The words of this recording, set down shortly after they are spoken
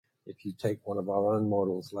if you take one of our own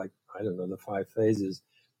models, like, I don't know, the 5 phases,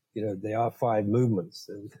 they are 5 movements.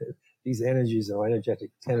 And these energies or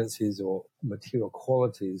energetic tendencies or material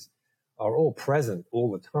qualities are all present all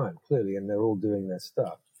the time, clearly, and they're all doing their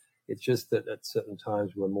stuff. It's just that at certain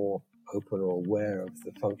times we're more open or aware of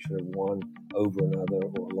the function of one over another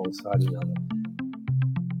or alongside another.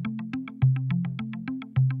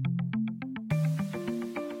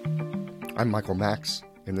 I'm Michael Max,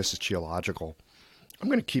 and this is Qiological. I'm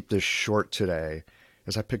going to keep this short today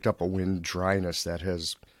as I picked up a wind dryness that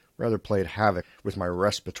has rather played havoc with my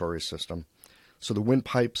respiratory system, so the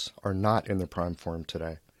windpipes are not in their prime form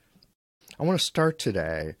today. I want to start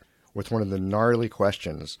today with one of the gnarly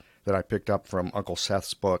questions that I picked up from Uncle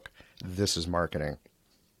Seth's book, This is Marketing.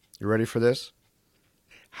 You ready for this?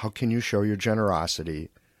 How can you show your generosity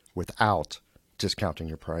without discounting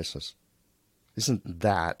your prices? Isn't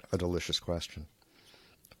that a delicious question?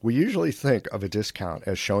 We usually think of a discount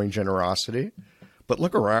as showing generosity, but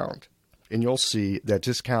look around and you'll see that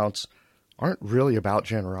discounts aren't really about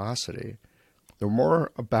generosity. They're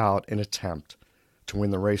more about an attempt to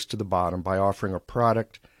win the race to the bottom by offering a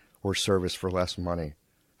product or service for less money.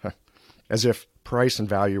 As if price and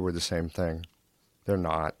value were the same thing. They're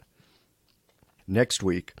not. Next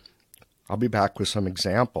week, I'll be back with some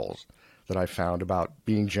examples that I found about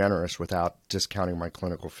being generous without discounting my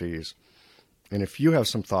clinical fees. And if you have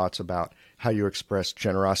some thoughts about how you express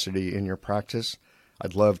generosity in your practice,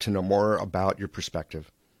 I'd love to know more about your perspective.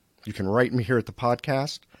 You can write me here at the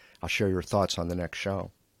podcast. I'll share your thoughts on the next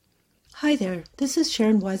show. Hi there, this is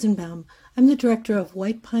Sharon Weisenbaum. I'm the director of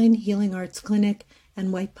White Pine Healing Arts Clinic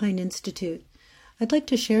and White Pine Institute. I'd like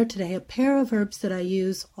to share today a pair of herbs that I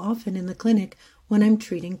use often in the clinic when I'm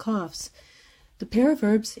treating coughs. The pair of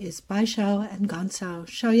herbs is Bai Xiao and Gansao,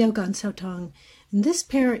 Xiaoyao Gansao Tong, and this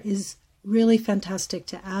pair is really fantastic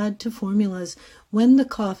to add to formulas when the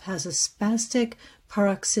cough has a spastic,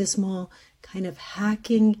 paroxysmal, kind of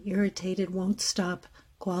hacking, irritated, won't stop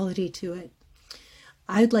quality to it.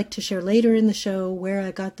 I'd like to share later in the show where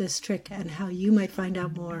I got this trick and how you might find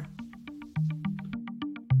out more.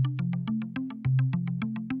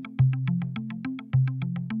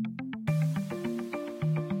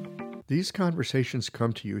 These conversations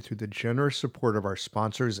come to you through the generous support of our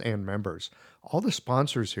sponsors and members. All the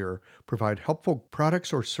sponsors here provide helpful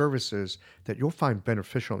products or services that you'll find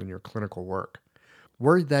beneficial in your clinical work.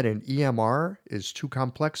 Worried that an EMR is too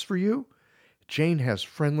complex for you? Jane has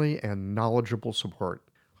friendly and knowledgeable support.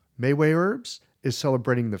 Mayway Herbs is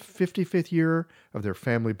celebrating the 55th year of their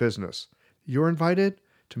family business. You're invited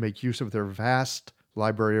to make use of their vast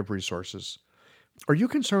library of resources. Are you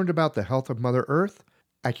concerned about the health of Mother Earth?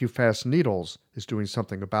 AccuFast Needles is doing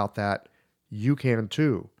something about that. You can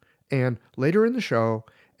too. And later in the show,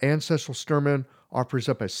 Ann Cecil Sturman offers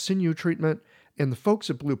up a sinew treatment, and the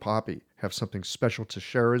folks at Blue Poppy have something special to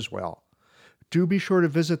share as well. Do be sure to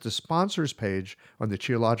visit the sponsors page on the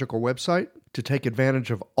Qiological website to take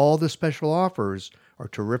advantage of all the special offers our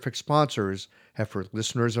terrific sponsors have for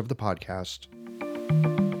listeners of the podcast.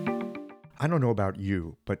 I don't know about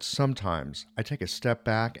you, but sometimes I take a step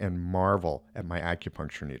back and marvel at my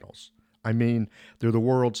acupuncture needles. I mean, they're the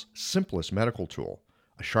world's simplest medical tool.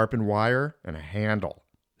 A sharpened wire and a handle.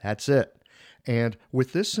 That's it. And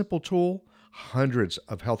with this simple tool, hundreds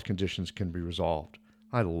of health conditions can be resolved.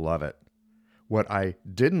 I love it. What I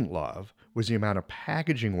didn't love was the amount of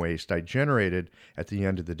packaging waste I generated at the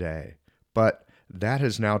end of the day. But that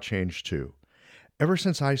has now changed too. Ever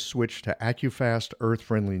since I switched to AccuFast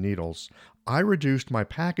earth-friendly needles, I reduced my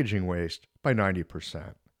packaging waste by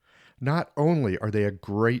 90%. Not only are they a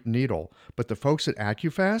great needle, but the folks at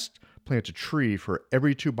AccuFast plant a tree for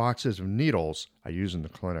every 2 boxes of needles I use in the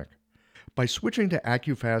clinic. By switching to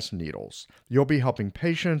AccuFast needles, you'll be helping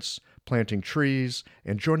patients, planting trees,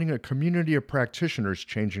 and joining a community of practitioners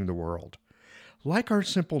changing the world. Like our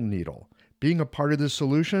simple needle, being a part of the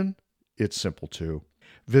solution, it's simple too.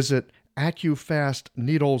 Visit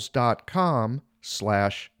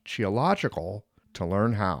AccuFastNeedles.com/Qiological to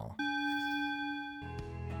learn how.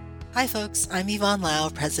 Hi folks, I'm Yvonne Lau,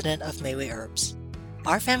 president of Mayway Herbs.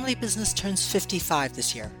 Our family business turns 55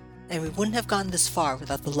 this year, and we wouldn't have gotten this far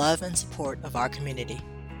without the love and support of our community.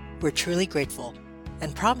 We're truly grateful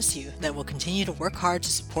and promise you that we'll continue to work hard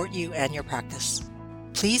to support you and your practice.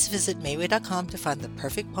 Please visit Mayway.com to find the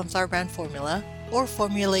perfect Plum Flower brand formula or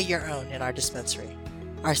formulate your own in our dispensary.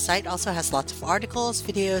 Our site also has lots of articles,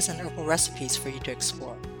 videos, and herbal recipes for you to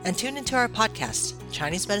explore. And tune into our podcast,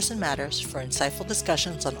 Chinese Medicine Matters, for insightful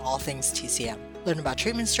discussions on all things TCM. Learn about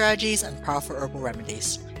treatment strategies and powerful herbal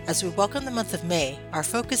remedies. As we welcome the month of May, our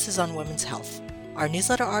focus is on women's health. Our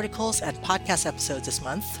newsletter articles and podcast episodes this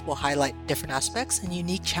month will highlight different aspects and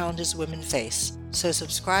unique challenges women face, so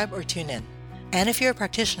subscribe or tune in. And if you're a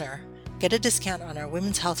practitioner, get a discount on our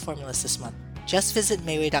women's health formulas this month. Just visit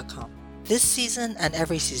Mayway.com. This season and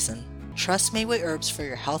every season, trust Mayway Herbs for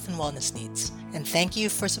your health and wellness needs. And thank you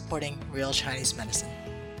for supporting Real Chinese Medicine.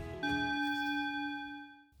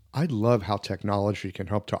 I love how technology can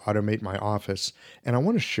help to automate my office, and I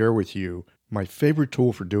want to share with you my favorite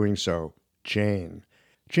tool for doing so, Jane.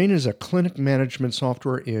 Jane is a clinic management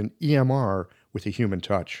software in EMR with a human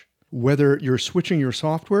touch. Whether you're switching your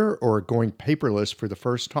software or going paperless for the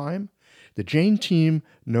first time, the Jane team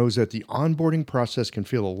knows that the onboarding process can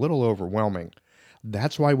feel a little overwhelming.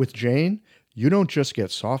 That's why with Jane, you don't just get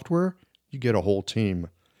software, you get a whole team.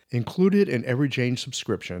 Included in every Jane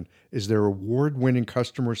subscription is their award-winning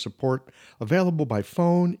customer support available by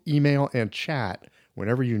phone, email, and chat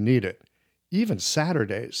whenever you need it, even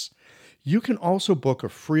Saturdays. You can also book a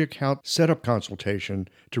free account setup consultation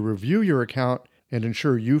to review your account and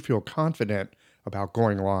ensure you feel confident about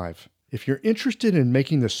going live. If you're interested in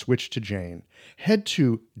making the switch to Jane, head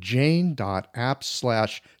to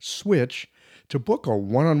jane.app/switch to book a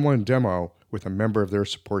one-on-one demo with a member of their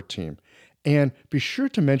support team. And be sure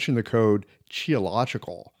to mention the code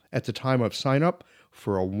QIOLOGICAL at the time of sign up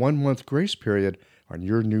for a 1-month grace period on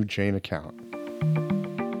your new Jane account.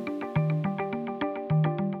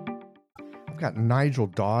 I've got Nigel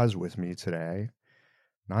Dawes with me today.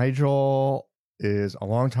 Nigel is a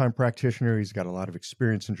longtime practitioner. He's got a lot of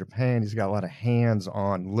experience in Japan. He's got a lot of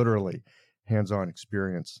literally hands-on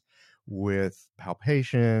experience with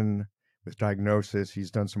palpation, with diagnosis. He's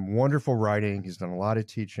done some wonderful writing. He's done a lot of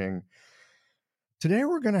teaching. Today,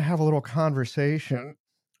 we're going to have a little conversation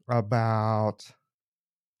about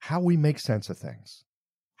how we make sense of things,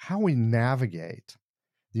 how we navigate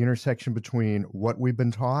the intersection between what we've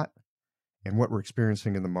been taught and what we're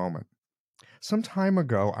experiencing in the moment. Some time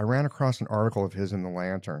ago, I ran across an article of his in The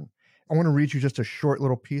Lantern. I want to read you just a short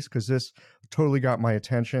little piece because this totally got my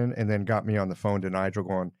attention and then got me on the phone to Nigel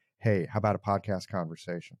going, hey, how about a podcast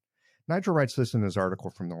conversation? Nigel writes this in his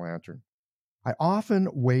article from The Lantern. I often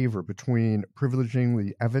waver between privileging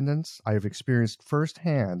the evidence I have experienced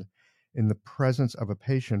firsthand in the presence of a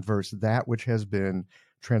patient versus that which has been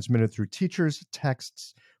transmitted through teachers,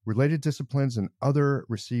 texts, related disciplines, and other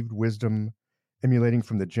received wisdom emulating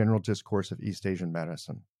from the general discourse of East Asian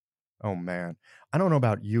medicine. Oh man, I don't know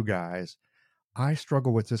about you guys. I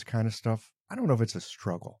struggle with this kind of stuff. I don't know if it's a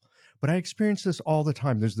struggle, but I experience this all the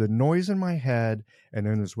time. There's the noise in my head, and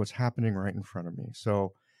then there's what's happening right in front of me.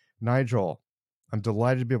 So, Nigel, I'm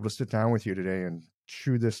delighted to be able to sit down with you today and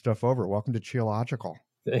chew this stuff over. Welcome to QIOLOGICAL.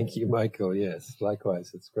 Thank you, Michael. Yes,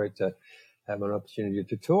 likewise. It's great to have an opportunity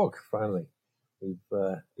to talk, finally. We've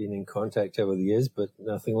been in contact over the years, but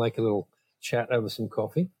nothing like a little chat over some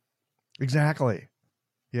coffee. Exactly.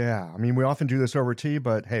 Yeah. I mean, we often do this over tea,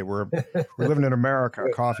 but hey, we're living in America,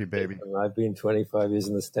 coffee, baby. I've been 25 years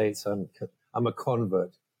in the States. I'm a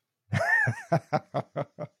convert.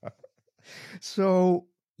 So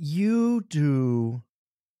you do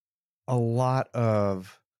a lot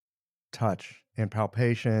of touch and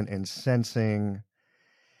palpation and sensing.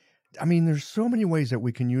 I mean, there's so many ways that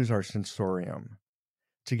we can use our sensorium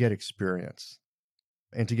to get experience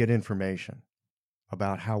and to get information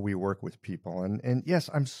about how we work with people. And yes,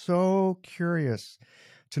 I'm so curious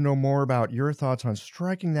to know more about your thoughts on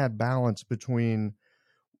striking that balance between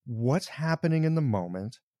what's happening in the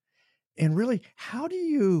moment and really how do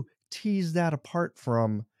you tease that apart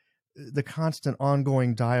from the constant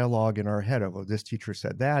ongoing dialogue in our head of, oh, this teacher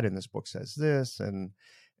said that and this book says this, and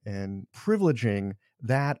privileging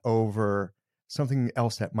that over something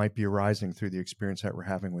else that might be arising through the experience that we're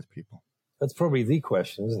having with people. That's probably the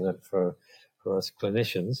question, isn't it, for us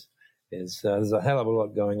clinicians, is there's a hell of a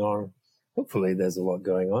lot going on. Hopefully there's a lot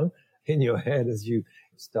going on in your head as you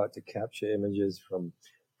start to capture images from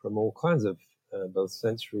all kinds of both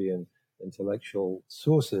sensory and intellectual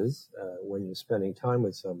sources when you're spending time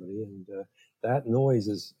with somebody. And that noise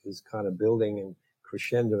is kind of building and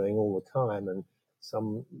crescendoing all the time. And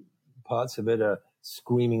some parts of it are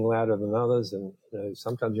screaming louder than others. And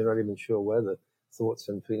sometimes you're not even sure where the thoughts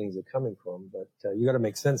and feelings are coming from, but you got to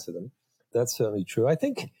make sense of them. That's certainly true. I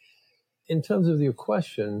think in terms of your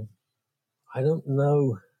question, I don't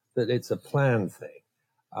know that it's a planned thing.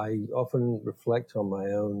 I often reflect on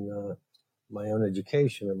my own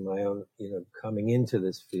education and my own, coming into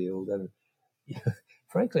this field. And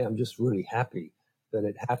frankly, I'm just really happy that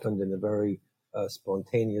it happened in a very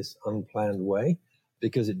spontaneous, unplanned way,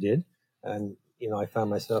 because it did. And, I found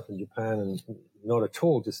myself in Japan, and not at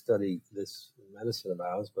all to study this medicine of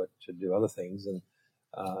ours, but to do other things. And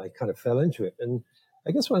I kind of fell into it. And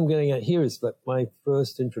I guess what I'm getting at here is that my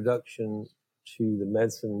first introduction to the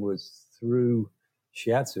medicine was through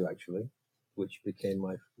shiatsu, actually, which became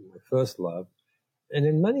my first love. And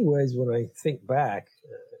in many ways, when I think back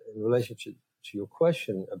in relationship to your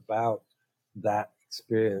question about that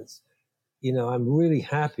experience, I'm really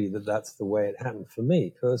happy that that's the way it happened for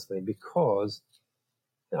me personally, because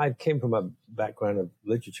I came from a background of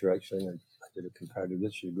literature, actually. I did a comparative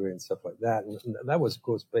literature degree and stuff like that. And that was, of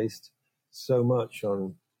course, based so much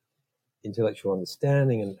on intellectual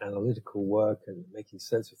understanding and analytical work and making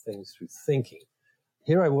sense of things through thinking.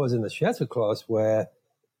 Here I was in the shiatsu class where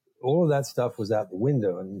all of that stuff was out the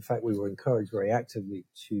window. And in fact, we were encouraged very actively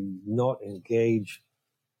to not engage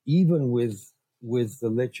even with the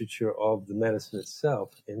literature of the medicine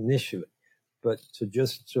itself initially, but to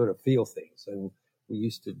just sort of feel things. And we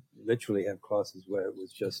used to literally have classes where it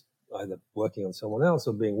was just either working on someone else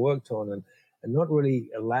or being worked on, and not really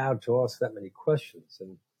allowed to ask that many questions.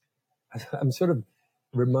 And I'm sort of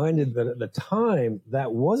reminded that at the time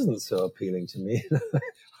that wasn't so appealing to me.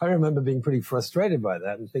 I remember being pretty frustrated by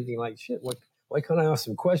that and thinking like, shit, why can't I ask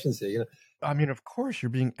some questions here? I mean, of course, you're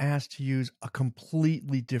being asked to use a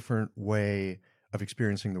completely different way of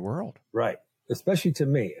experiencing the world. Right. Especially to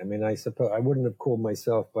me. I mean, I suppose I wouldn't have called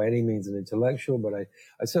myself by any means an intellectual, but I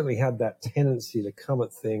certainly had that tendency to come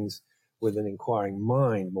at things with an inquiring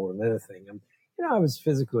mind more than anything. And, I was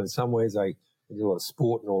physical in some ways. I did a lot of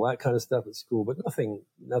sport and all that kind of stuff at school, but nothing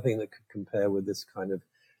that could compare with this kind of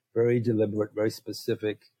very deliberate, very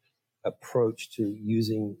specific approach to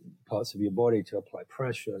using parts of your body to apply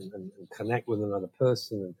pressure and connect with another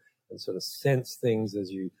person and sort of sense things as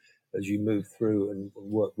you move through and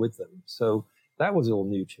work with them. So that was all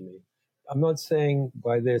new to me. I'm not saying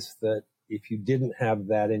by this that if you didn't have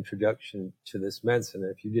that introduction to this medicine,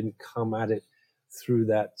 if you didn't come at it through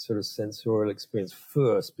that sort of sensorial experience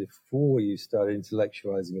first before you started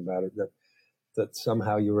intellectualizing about it, that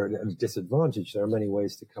somehow you were at a disadvantage. There are many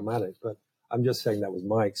ways to come at it, but I'm just saying that was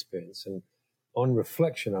my experience. And on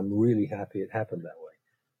reflection, I'm really happy it happened that way,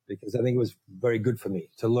 because I think it was very good for me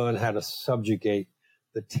to learn how to subjugate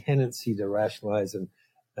the tendency to rationalize and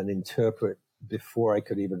interpret before I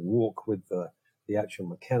could even walk with the actual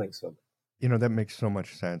mechanics of it. That makes so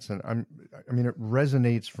much sense. And it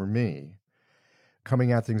resonates for me,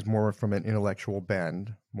 coming at things more from an intellectual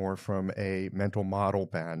bend, more from a mental model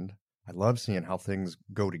bend. I love seeing how things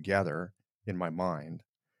go together in my mind.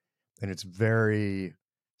 And it's very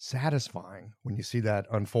satisfying when you see that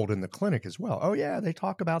unfold in the clinic as well. Oh yeah, they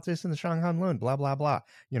talk about this in the Shanghan Lun, blah, blah, blah.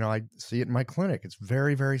 I see it in my clinic. It's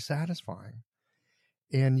very, very satisfying.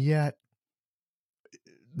 And yet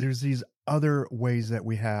there's these other ways that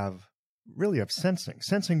we have really of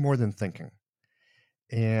sensing more than thinking.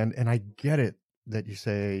 And I get it that you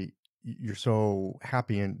say you're so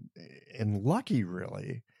happy and lucky,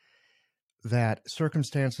 really, that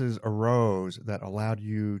circumstances arose that allowed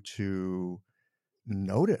you to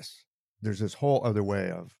notice there's this whole other way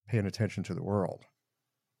of paying attention to the world.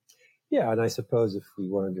 Yeah, and I suppose if we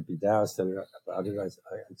wanted to be Taoist about it, I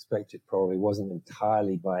expect it probably wasn't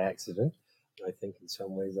entirely by accident. I think in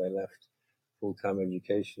some ways I left full-time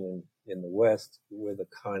education in the West with a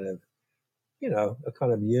kind of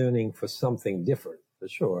yearning for something different, for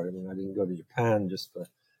sure. I mean, I didn't go to Japan just to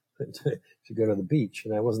go to the beach.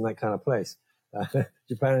 It wasn't that kind of place.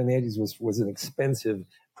 Japan in the 80s was an expensive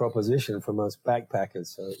proposition for most backpackers.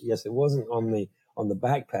 So yes, it wasn't on the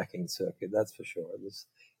backpacking circuit, that's for sure.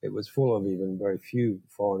 It was full of even very few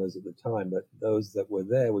foreigners at the time, but those that were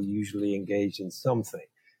there were usually engaged in something.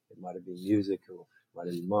 It might have been music, or it might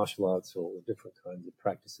have been martial arts, or different kinds of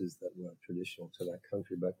practices that were traditional to that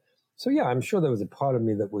country. But so yeah, I'm sure there was a part of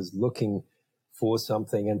me that was looking for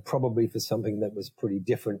something, and probably for something that was pretty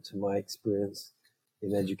different to my experience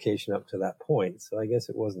in education up to that point. So I guess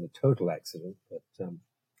it wasn't a total accident, but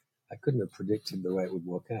I couldn't have predicted the way it would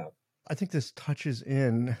work out. I think this touches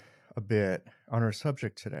in a bit on our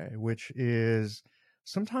subject today, which is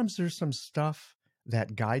sometimes there's some stuff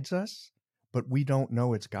that guides us, but we don't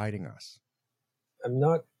know it's guiding us. I'm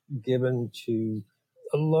not given to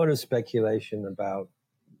a lot of speculation about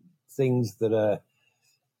things that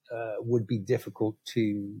would be difficult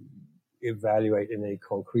to evaluate in a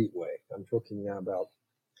concrete way. I'm talking now about,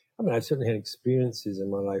 I've certainly had experiences in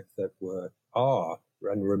my life that are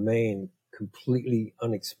and remain completely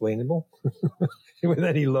unexplainable with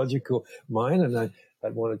any logical mind. And I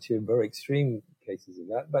had one or two very extreme cases of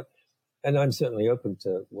that, and I'm certainly open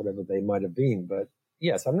to whatever they might have been. But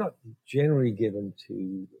yes, I'm not generally given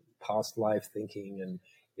to past life thinking and,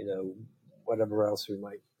 whatever else we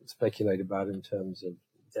might speculate about in terms of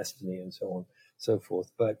destiny and so on, so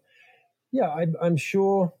forth. But Yeah, I'm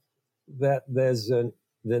sure that there's an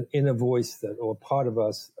inner voice that, or part of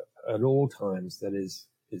us at all times that is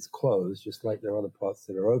closed, just like there are other parts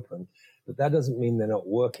that are open. But that doesn't mean they're not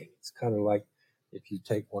working. It's kind of like if you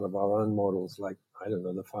take one of our own models, like, I don't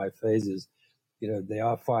know, the 5 phases, they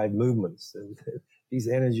are 5 movements. And these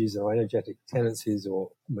energies or energetic tendencies or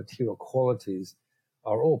material qualities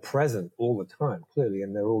are all present all the time, clearly,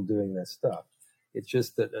 and they're all doing their stuff. It's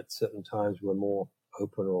just that at certain times we're more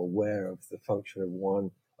open or aware of the function of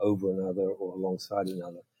one over another or alongside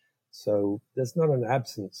another. So there's not an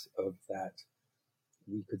absence of that,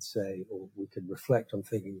 we could say, or we could reflect on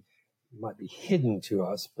thinking it might be hidden to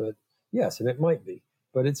us, but yes, and it might be,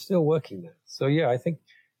 but it's still working there. So yeah, I think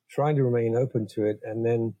trying to remain open to it, and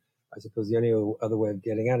then I suppose the only other way of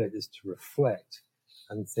getting at it is to reflect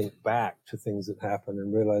and think back to things that happened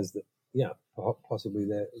and realize that, yeah, possibly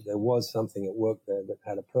there was something at work there that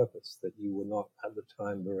had a purpose that you were not at the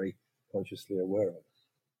time very consciously aware of.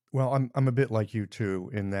 Well, I'm a bit like you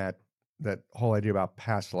too, in that whole idea about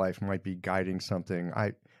past life might be guiding something.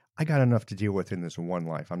 I got enough to deal with in this one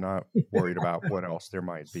life. I'm not worried about what else there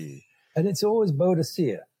might be. And it's always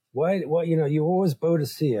Bodhisattva. Why, you're always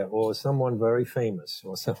Bodhisattva or someone very famous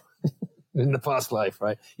or someone in the past life,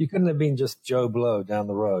 right? You couldn't have been just Joe Blow down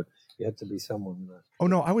the road. You had to be someone. Oh,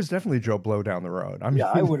 no, I was definitely Joe Blow down the road. I mean,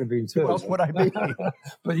 yeah, I would have been too. Who else would I be?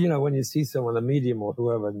 But, when you see someone, a medium or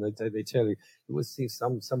whoever, and they tell you, you would see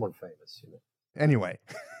someone famous, Anyway.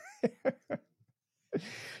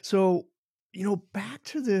 So, back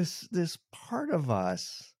to this part of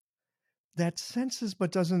us that senses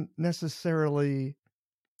but doesn't necessarily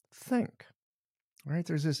think, right?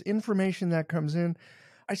 There's this information that comes in.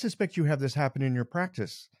 I suspect you have this happen in your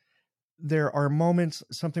practice. There are moments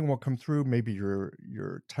something will come through. Maybe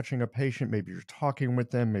you're touching a patient. Maybe you're talking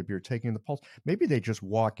with them. Maybe you're taking the pulse. Maybe they just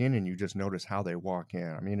walk in and you just notice how they walk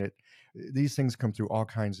in. I mean, these things come through all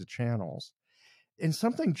kinds of channels, and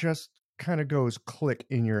something just kind of goes click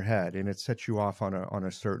in your head, and it sets you off on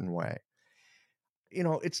a certain way.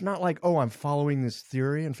 It's not like, oh, I'm following this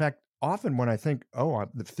theory. In fact, often when I think, oh,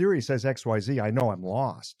 the theory says X, Y, Z, I know I'm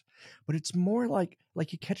lost. But it's more like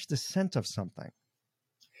you catch the scent of something.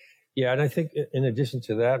 Yeah, and I think in addition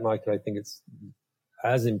to that, Michael, I think it's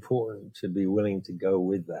as important to be willing to go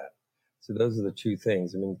with that. So those are the two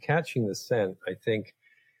things. I mean, catching the scent, I think,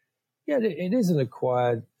 yeah, it is an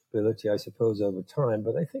acquired ability, I suppose, over time.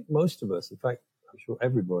 But I think most of us, in fact, I'm sure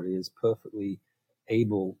everybody is perfectly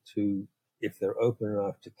able to, if they're open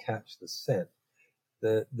enough to catch the scent.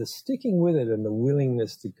 The sticking with it and the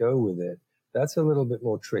willingness to go with it, that's a little bit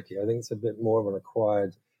more tricky. I think it's a bit more of an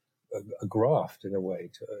acquired a graft in a way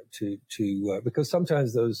to because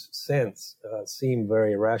sometimes those scents seem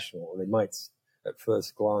very irrational, or they might at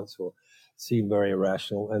first glance or seem very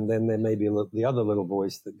irrational, and then there may be the other little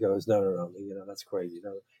voice that goes, no, that's crazy.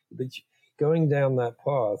 No. But going down that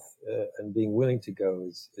path and being willing to go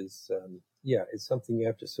is it's something you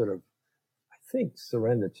have to sort of, I think,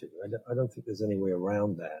 surrender to. I don't think there's any way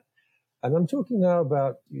around that. And I'm talking now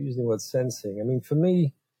about using the word sensing. I mean, for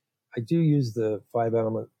me, I do use the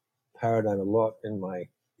 5-element paradigm a lot in my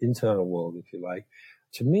internal world, if you like.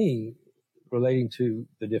 To me, relating to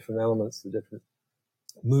the different elements, the different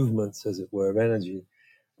movements, as it were, of energy,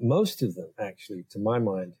 most of them actually, to my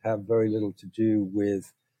mind, have very little to do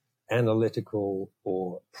with analytical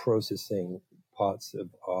or processing parts of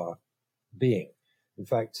our being. In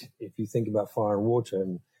fact, if you think about fire and water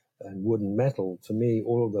and wood and metal, to me,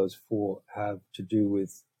 all of those 4 have to do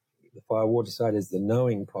with the fire water side is the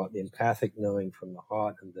knowing part, the empathic knowing from the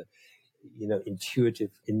heart, and the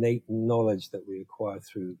intuitive, innate knowledge that we acquire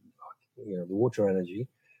through the water energy,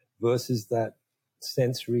 versus that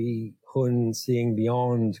sensory hun, seeing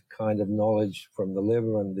beyond kind of knowledge from the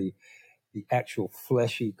liver and the actual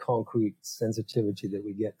fleshy, concrete sensitivity that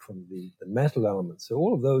we get from the metal elements. So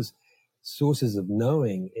all of those sources of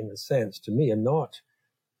knowing, in a sense, to me, are not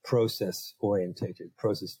process orientated,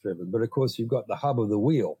 process driven. But of course, you've got the hub of the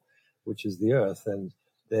wheel, which is the earth. And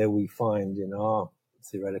there we find in our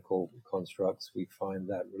theoretical constructs, we find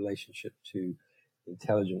that relationship to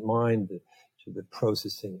intelligent mind, to the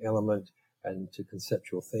processing element, and to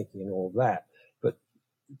conceptual thinking and all that. But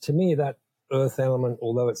to me, that earth element,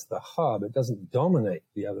 although it's the hub, it doesn't dominate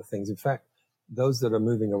the other things. In fact, those that are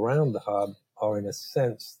moving around the hub are, in a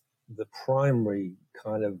sense, the primary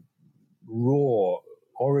kind of raw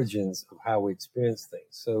origins of how we experience things.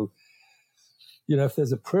 So, if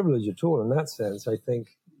there's a privilege at all in that sense, I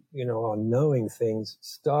think, our knowing things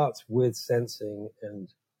starts with sensing and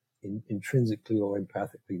intrinsically or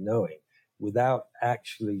empathically knowing without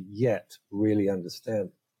actually yet really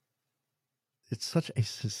understanding. It's such a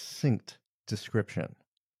succinct description.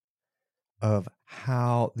 of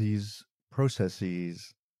how these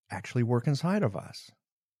processes actually work inside of us.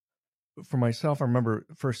 For myself, I remember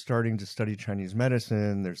first starting to study Chinese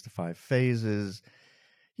medicine. There's the 5 phases.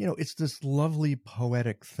 It's this lovely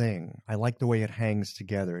poetic thing. I like the way it hangs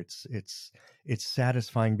together. It's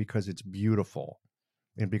satisfying because it's beautiful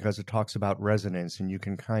and because it talks about resonance, and you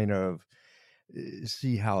can kind of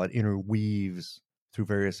see how it interweaves through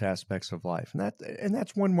various aspects of life. And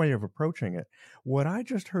that's one way of approaching it. What I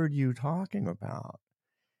just heard you talking about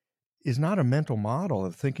is not a mental model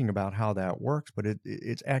of thinking about how that works, but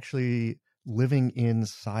it's actually living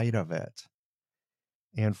inside of it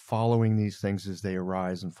and following these things as they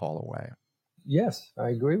arise and fall away. Yes, I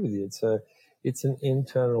agree with you. It's an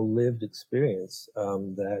internal lived experience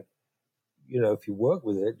that, if you work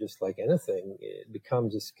with it, just like anything, it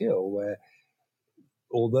becomes a skill where,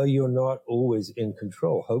 although you're not always in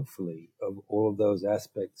control, hopefully, of all of those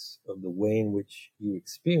aspects of the way in which you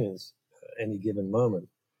experience any given moment,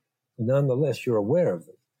 nonetheless, you're aware of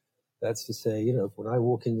them. That's to say, when I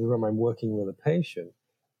walk in the room, I'm working with a patient,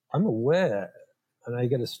 I'm aware and I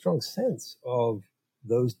get a strong sense of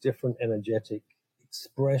those different energetic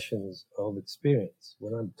expressions of experience.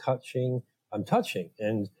 When I'm touching.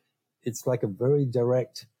 And it's like a very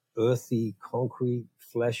direct, earthy, concrete,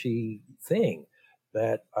 fleshy thing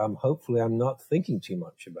that hopefully I'm not thinking too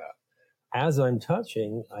much about. As I'm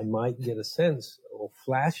touching, I might get a sense or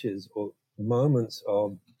flashes or moments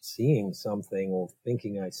of seeing something or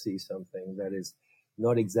thinking I see something that is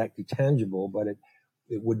not exactly tangible, but it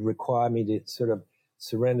would require me to sort of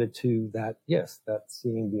surrender to that, that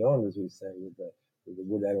seeing beyond, as we say, with the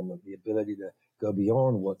wood element, the ability to go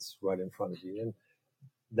beyond what's right in front of you. And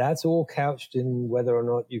that's all couched in whether or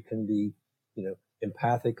not you can be,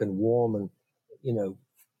 empathic and warm and,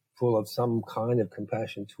 full of some kind of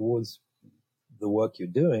compassion towards the work you're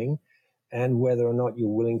doing, and whether or not you're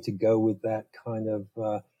willing to go with that kind of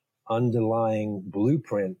underlying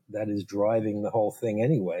blueprint that is driving the whole thing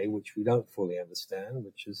anyway, which we don't fully understand,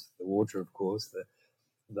 which is the water, of course,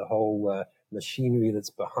 the whole machinery that's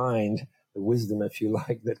behind the wisdom, if you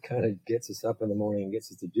like, that kind of gets us up in the morning and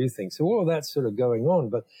gets us to do things. So all of that's sort of going on.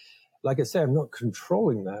 But like I say, I'm not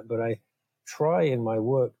controlling that, but I try in my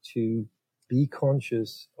work to be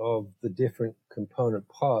conscious of the different component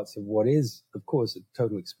parts of what is, of course, a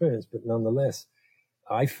total experience, but nonetheless,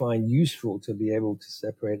 I find useful to be able to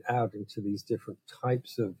separate out into these different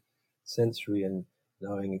types of sensory and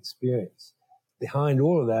knowing experience. Behind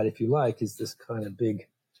all of that, if you like, is this kind of big,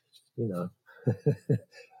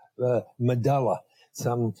 medulla,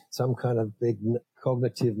 some kind of big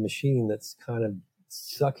cognitive machine that's kind of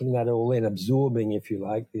sucking that all in, absorbing, if you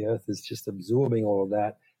like. The earth is just absorbing all of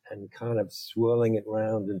that and kind of swirling it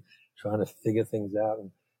around and trying to figure things out,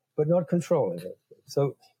 but not controlling it.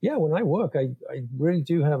 So, when I work, I really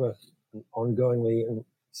do have an ongoingly and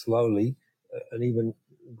slowly and even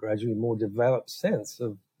gradually more developed sense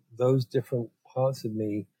of those different parts of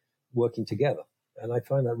me working together. And I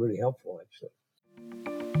find that really helpful, actually.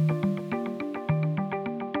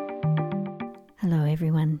 Hello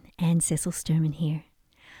everyone, Anne Cecil Sturman here.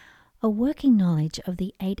 A working knowledge of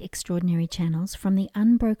the 8 extraordinary channels from the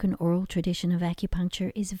unbroken oral tradition of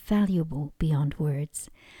acupuncture is valuable beyond words.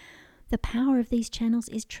 The power of these channels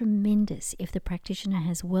is tremendous if the practitioner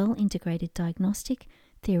has well integrated diagnostic,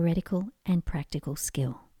 theoretical, and practical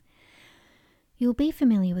skill. You'll be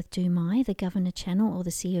familiar with Du Mai, the governor channel, or the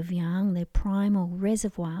Sea of Yang, the primal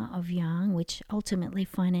reservoir of Yang, which ultimately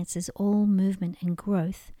finances all movement and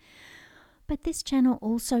growth. But this channel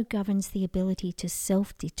also governs the ability to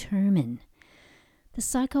self-determine. The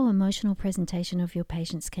psycho-emotional presentation of your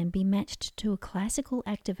patients can be matched to a classical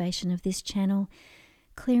activation of this channel,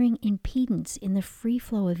 clearing impedance in the free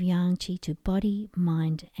flow of Yang Qi to body,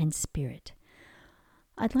 mind, and spirit.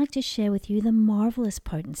 I'd like to share with you the marvelous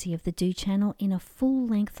potency of the Du channel in a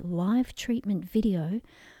full-length live treatment video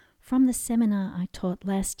from the seminar I taught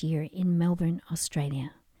last year in Melbourne,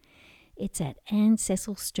 Australia. It's at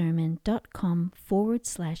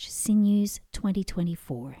annececilsturman.com/sinews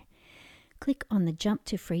 2024. Click on the Jump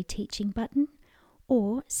to Free Teaching button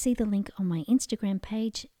or see the link on my Instagram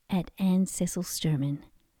page at Anne Cecil Sturman.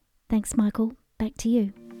 Thanks, Michael. Back to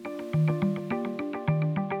you.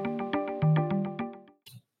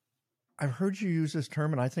 I've heard you use this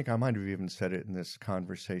term, and I think I might have even said it in this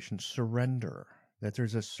conversation, surrender, that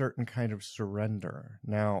there's a certain kind of surrender.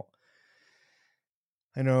 Now,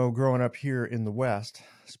 I know growing up here in the West,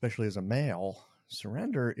 especially as a male,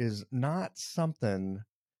 surrender is not something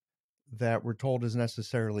that we're told is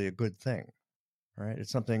necessarily a good thing, right?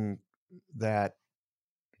 It's something that,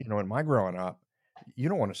 in my growing up, you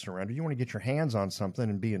don't want to surrender. You want to get your hands on something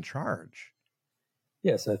and be in charge.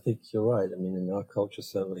 Yes, I think you're right. I mean, in our culture,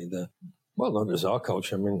 certainly not just our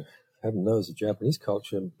culture. I mean, heaven knows the Japanese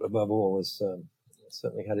culture, above all, has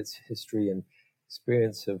certainly had its history and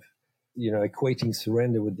experience of, equating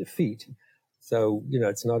surrender with defeat. So,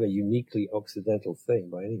 it's not a uniquely Occidental thing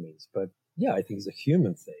by any means. But yeah, I think it's a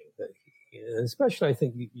human thing. Especially, I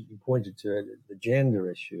think you pointed to it, the gender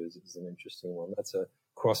issue is an interesting one. That's a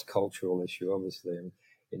cross-cultural issue, obviously. And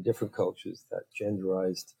in different cultures, that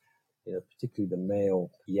genderized, particularly the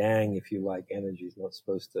male yang, if you like, energy is not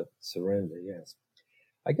supposed to surrender. Yes.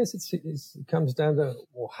 I guess it comes down to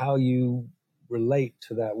how you relate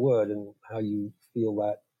to that word and how you feel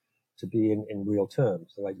that to be in real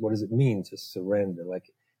terms. Like, what does it mean to surrender? Like,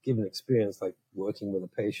 given experience, like working with a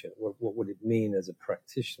patient, what would it mean as a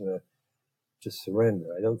practitioner to surrender?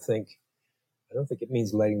 I don't think it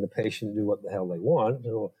means letting the patient do what the hell they want,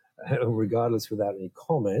 or regardless, without any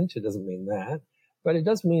comment. It doesn't mean that, but it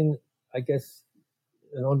does mean, I guess,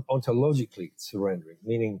 ontologically surrendering,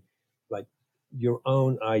 meaning like your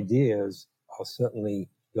own ideas are certainly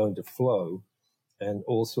going to flow and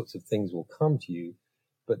all sorts of things will come to you,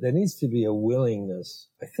 but there needs to be a willingness,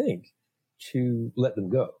 I think, to let them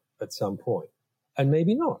go at some point. And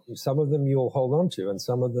maybe not. Some of them you'll hold on to, and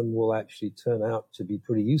some of them will actually turn out to be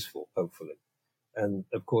pretty useful, hopefully. And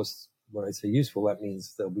of course, when I say useful, that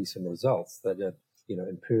means there'll be some results that are,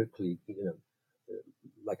 empirically,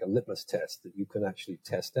 like a litmus test that you can actually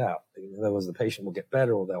test out. In other words, the patient will get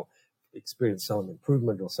better, or they'll experience some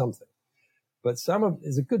improvement or something. But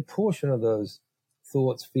there's a good portion of those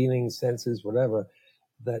thoughts, feelings, senses, whatever,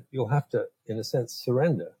 that you'll have to, in a sense,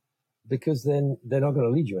 surrender, because then they're not going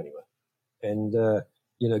to lead you anywhere. And,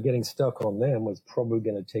 getting stuck on them was probably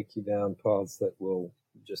going to take you down paths that will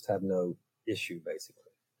just have no issue, basically.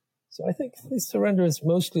 So I think this surrender is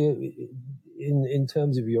mostly in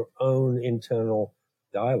terms of your own internal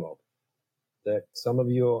dialogue, that some of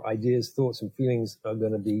your ideas, thoughts, and feelings are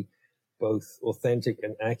going to be both authentic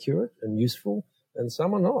and accurate and useful, and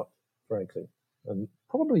some are not, frankly. And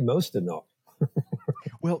probably most are not.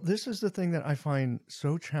 Well, this is the thing that I find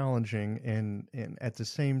so challenging and at the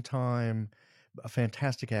same time a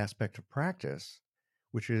fantastic aspect of practice,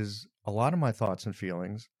 which is a lot of my thoughts and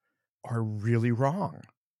feelings are really wrong.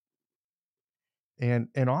 And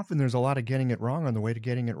often there's a lot of getting it wrong on the way to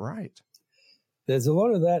getting it right. There's a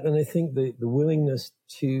lot of that, and I think the willingness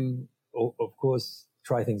to, of course,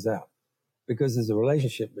 try things out. Because there's a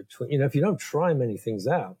relationship between, if you don't try many things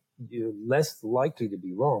out, you're less likely to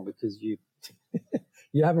be wrong because you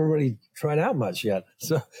haven't really tried out much yet.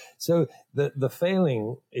 So the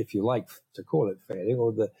failing, if you like to call it failing,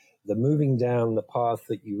 or the moving down the path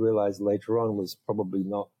that you realize later on was probably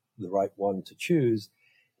not the right one to choose,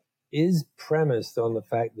 is premised on the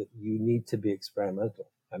fact that you need to be experimental.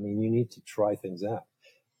 I mean, you need to try things out.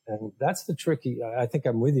 And that's the tricky, I think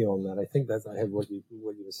I'm with you on that. I think that I had what you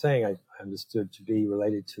were saying, I understood to be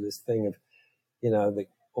related to this thing of,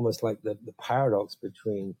 almost like the paradox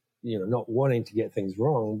between, not wanting to get things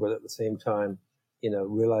wrong, but at the same time,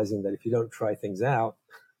 realizing that if you don't try things out,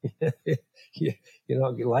 you're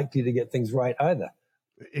not likely to get things right either.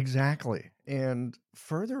 Exactly. And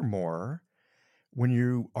furthermore, when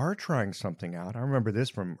you are trying something out, I remember this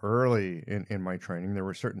from early in my training, there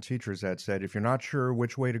were certain teachers that said, if you're not sure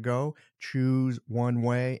which way to go, choose one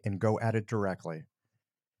way and go at it directly.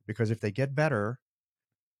 Because if they get better,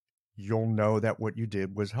 you'll know that what you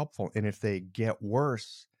did was helpful. And if they get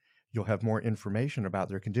worse, you'll have more information about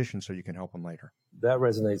their condition so you can help them later. That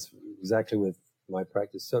resonates exactly with my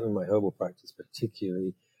practice, certainly my herbal practice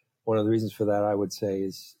particularly. One of the reasons for that, I would say,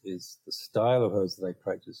 is the style of herbs that I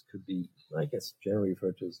practice could be, I guess, generally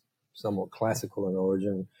referred to as somewhat classical in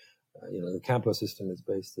origin. The Campo system is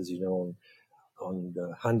based, as you know, on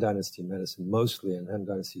the Han Dynasty medicine mostly, and Han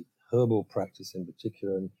Dynasty herbal practice in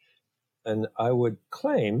particular. And I would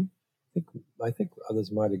claim, I think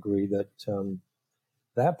others might agree, that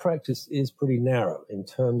that practice is pretty narrow in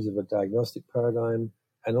terms of a diagnostic paradigm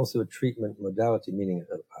and also a treatment modality, meaning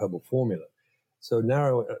a herbal formula. So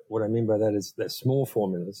narrow, what I mean by that is they're small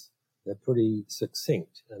formulas, they're pretty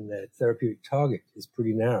succinct, and their therapeutic target is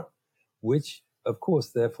pretty narrow, which, of course,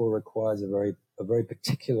 therefore requires a very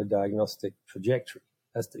particular diagnostic trajectory.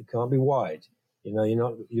 It can't be wide. You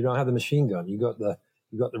don't have the machine gun. You got the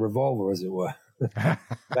revolver, as it were. I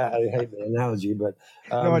hate the analogy, but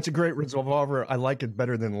no, it's a great revolver. I like it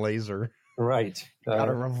better than laser. Right, got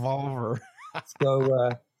a revolver.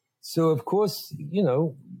 So of course,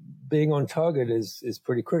 being on target is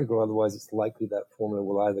pretty critical. Otherwise, it's likely that formula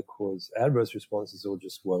will either cause adverse responses or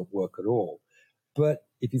just won't work at all. But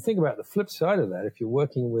if you think about the flip side of that, if you're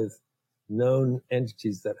working with known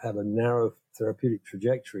entities that have a narrow therapeutic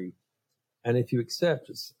trajectory, And if you accept,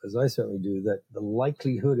 as I certainly do, that the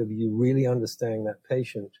likelihood of you really understanding that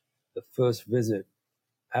patient the first visit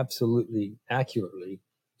absolutely accurately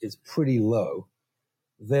is pretty low,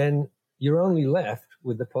 then you're only left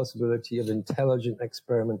with the possibility of intelligent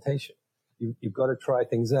experimentation. You've got to try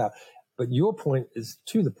things out. But your point is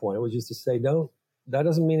to the point, which is to say, that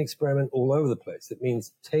doesn't mean experiment all over the place. It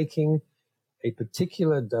means taking a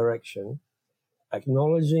particular direction,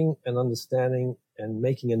 acknowledging and understanding and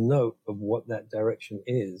making a note of what that direction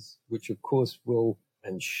is, which of course will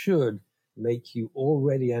and should make you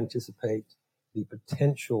already anticipate the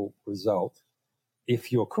potential result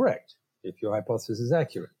if you're correct, if your hypothesis is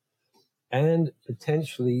accurate, and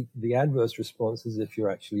potentially the adverse responses if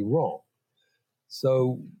you're actually wrong.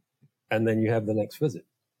 So, and then you have the next visit.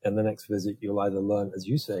 And the next visit, you'll either learn, as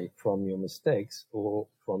you say, from your mistakes or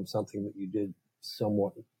from something that you did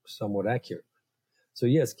somewhat accurate. So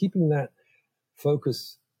yes, keeping that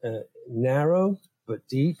focus narrow but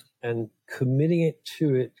deep and committing it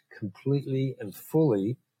to it completely and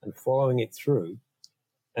fully and following it through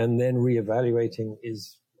and then reevaluating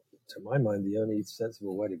is, to my mind, the only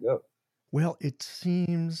sensible way to go. Well, it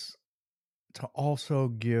seems to also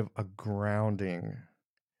give a grounding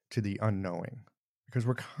to the unknowing, because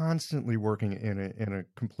we're constantly working in a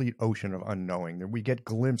complete ocean of unknowing. That we get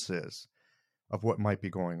glimpses of what might be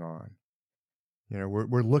going on. You know,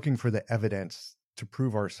 we're looking for the evidence to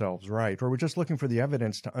prove ourselves right, or we're just looking for the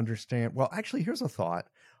evidence to understand. Well, actually, here's a thought.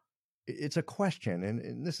 It's a question,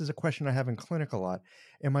 and this is a question I have in clinic a lot.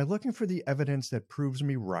 Am I looking for the evidence that proves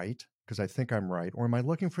me right because I think I'm right, or am I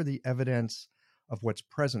looking for the evidence of what's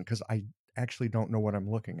present because I actually don't know what I'm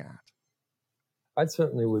looking at? I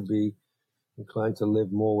certainly would be inclined to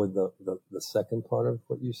live more with the second part of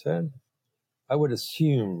what you said. I would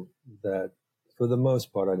assume that for the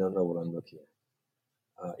most part, I don't know what I'm looking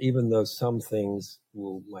at. Even though some things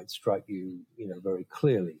might strike you, very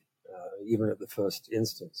clearly, even at the first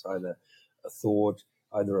instance, either a thought,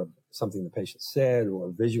 either something the patient said, or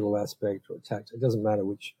a visual aspect, or a tact. It doesn't matter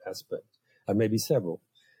which aspect. Maybe several.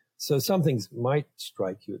 So some things might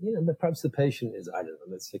strike you. But perhaps the patient is, I don't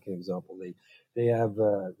know. Let's take an example. They have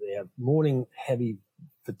morning heavy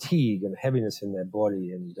fatigue and heaviness in their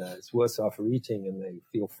body, and it's worse after eating, and they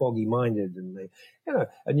feel foggy minded, and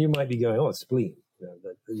and you might be going, oh, it's spleen.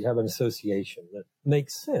 That you have an association that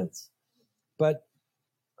makes sense. But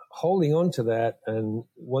holding on to that, and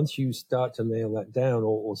once you start to nail that down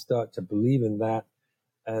or start to believe in that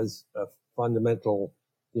as a fundamental,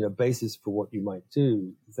 basis for what you might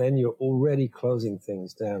do, then you're already closing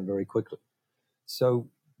things down very quickly. So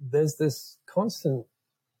there's this constant,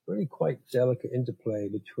 really quite delicate interplay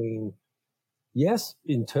between, yes,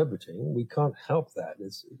 interpreting. We can't help that.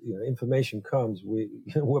 As information comes,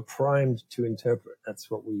 we're primed to interpret. That's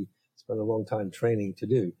what we spend a long time training to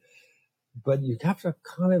do. But you have to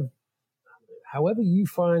kind of, however you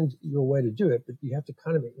find your way to do it, but you have to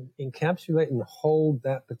kind of encapsulate and hold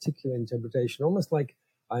that particular interpretation, almost like,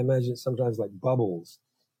 I imagine sometimes like bubbles,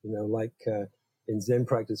 in Zen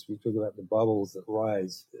practice, we talk about the bubbles that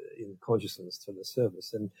rise in consciousness to the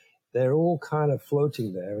surface, and they're all kind of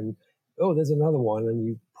floating there, and oh, there's another one, and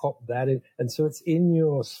you pop that in. And so it's in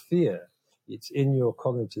your sphere. It's in your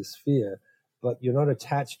cognitive sphere, but you're not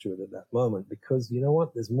attached to it at that moment because you know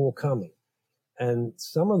what? There's more coming. And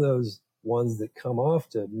some of those ones that come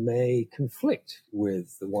after may conflict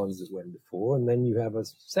with the ones that went before. And then you have a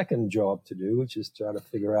second job to do, which is try to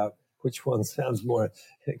figure out which one sounds more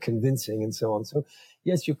convincing and so on. So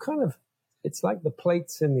yes, you kind of, it's like the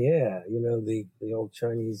plates in the air, the old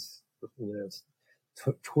Chinese,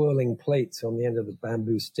 twirling plates on the end of the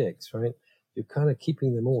bamboo sticks, right? You're kind of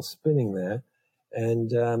keeping them all spinning there,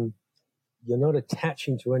 and you're not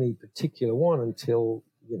attaching to any particular one until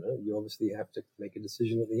you obviously have to make a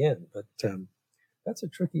decision at the end. But that's a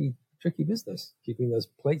tricky business, keeping those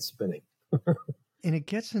plates spinning. And it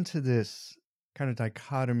gets into this kind of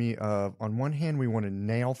dichotomy of, on one hand, we want to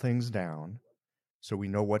nail things down so we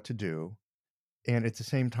know what to do, and at the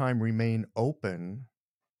same time remain open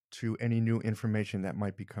to any new information that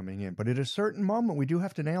might be coming in. But at a certain moment, we do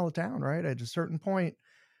have to nail it down, right? At a certain point,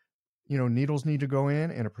 needles need to go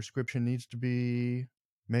in and a prescription needs to be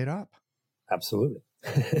made up. Absolutely.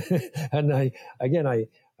 And I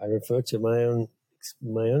refer to my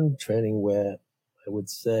own training where I would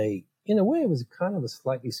say, in a way, it was kind of a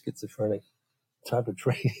slightly schizophrenic type of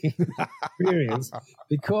training experience,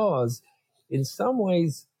 because in some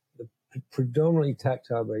ways, the predominantly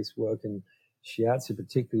tactile-based work and shiatsu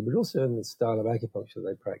particularly, but also in the style of acupuncture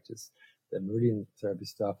they practice, the meridian therapy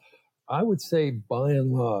style, I would say by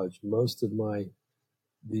and large, most of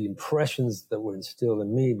the impressions that were instilled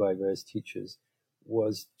in me by various teachers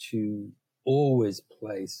was to always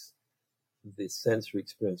place the sensory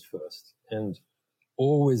experience first and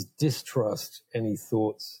always distrust any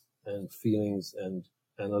thoughts and feelings and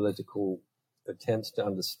analytical attempts to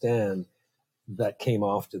understand that came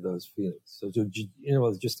after those feelings. So to,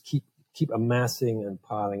 just keep amassing and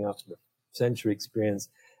piling up the sensory experience,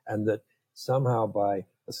 and that somehow by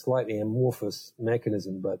a slightly amorphous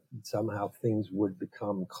mechanism, but somehow things would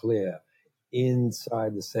become clear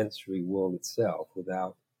inside the sensory world itself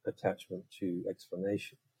without attachment to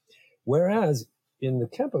explanation. Whereas in the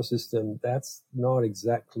Kempo system, that's not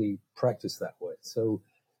exactly practiced that way. So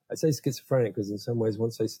I say schizophrenic because in some ways,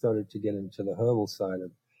 once I started to get into the herbal side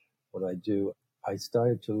of what I do, I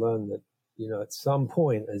started to learn that, at some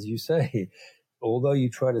point, as you say, although you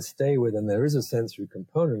try to stay with, and there is a sensory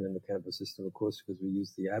component in the Kempo system, of course, because we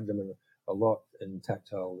use the abdomen a lot in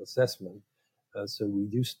tactile assessment. So we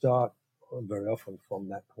do start very often from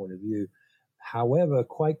that point of view. However,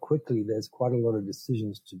 quite quickly, there's quite a lot of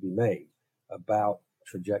decisions to be made about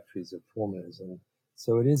trajectories of formulas. And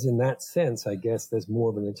so it is in that sense, I guess, there's more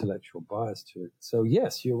of an intellectual bias to it. So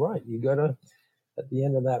yes, you're right. You got to, at the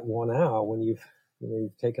end of that 1 hour, when you've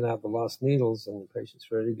taken out the last needles and the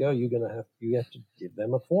patient's ready to go, you have to give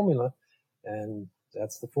them a formula, and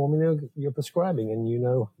that's the formula you're prescribing. And you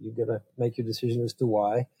got to make your decision as to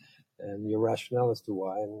why, and your rationale as to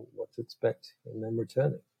why, and what to expect in them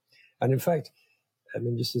returning. And in fact,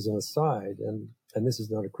 just as an aside, and this is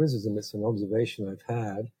not a criticism, it's an observation I've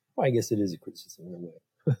had. Well, I guess it is a criticism in a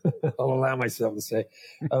way. I'll allow myself to say,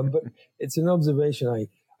 but it's an observation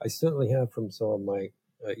I certainly have from some of my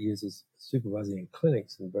years as supervising in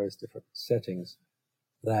clinics in various different settings,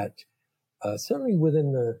 that certainly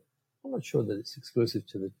within I'm not sure that it's exclusive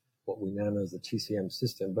to what we now know as the TCM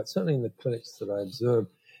system, but certainly in the clinics that I observed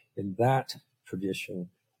in that tradition,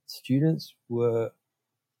 students were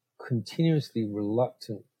continuously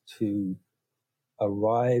reluctant to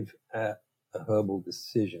arrive at a herbal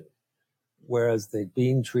decision, whereas they'd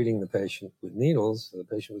been treating the patient with needles, so the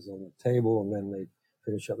patient was on the table, and then they'd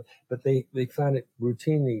finish up. But they found it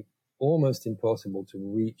routinely almost impossible to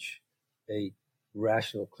reach a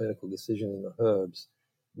rational clinical decision in the herbs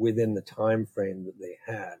within the time frame that they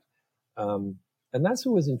had. And that's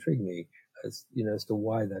always intrigued me as to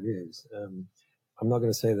why that is. I'm not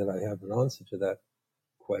going to say that I have an answer to that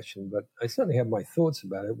question, but I certainly have my thoughts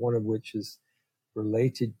about it, one of which is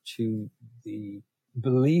related to the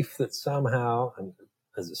belief that somehow, and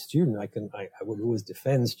as a student, I would always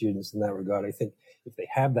defend students in that regard. I think if they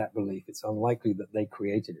have that belief, it's unlikely that they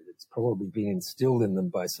created it. It's probably being instilled in them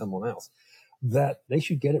by someone else, that they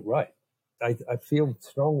should get it right. I feel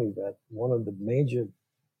strongly that one of the major,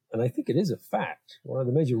 and I think it is a fact, one of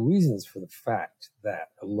the major reasons for the fact that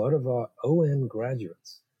a lot of our ON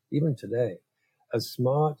graduates, even today, as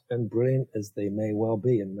smart and brilliant as they may well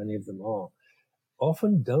be, and many of them are,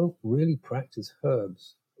 often don't really practice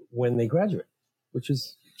herbs when they graduate, which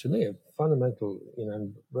is, to me, a fundamental,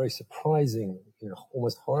 and very surprising,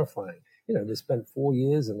 almost horrifying. They spent 4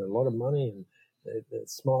 years and a lot of money, and they're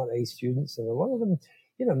smart A students, and a lot of them,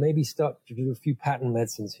 maybe start to do a few patent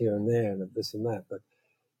medicines here and there and this and that, but,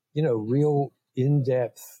 real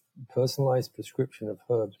in-depth, personalized prescription of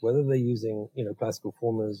herbs, whether they're using, classical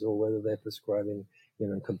formulas or whether they're prescribing,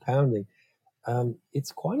 compounding,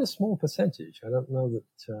 it's quite a small percentage. I don't know that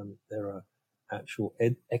there are actual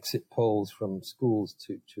exit polls from schools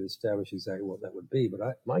to establish exactly what that would be,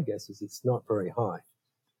 but my guess is it's not very high.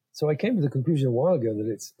 So I came to the conclusion a while ago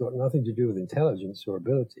that it's got nothing to do with intelligence or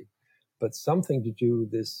ability, but something to do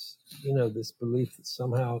with this, this belief that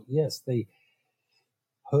somehow, yes,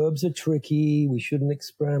 herbs are tricky. We shouldn't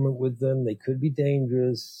experiment with them. They could be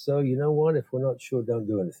dangerous. So you know what? If we're not sure, don't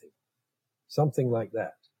do anything. Something like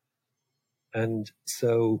that. And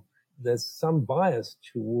so there's some bias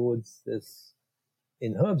towards this,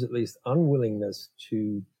 in herbs at least, unwillingness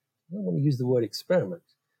to, I don't want to use the word experiment,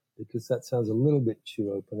 because that sounds a little bit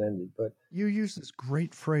too open-ended. But you used this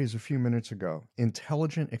great phrase a few minutes ago,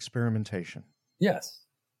 intelligent experimentation. Yes.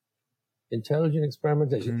 Intelligent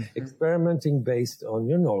experimentation, experimenting based on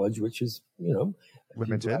your knowledge, which is,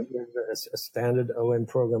 limited. A standard ON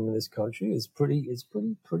program in this country is pretty,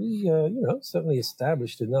 certainly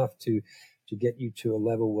established enough to get you to a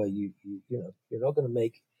level where you're not going to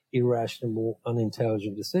make irrational,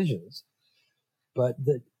 unintelligent decisions, but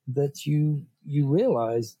that you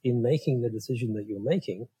realize in making the decision that you're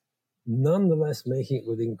making, nonetheless making it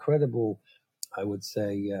with incredible, I would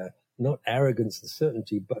say, not arrogance and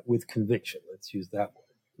certainty, but with conviction. Let's use that word.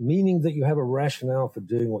 Meaning that you have a rationale for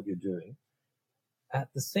doing what you're doing. At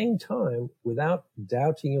the same time, without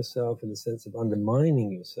doubting yourself in the sense of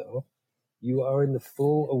undermining yourself, you are in the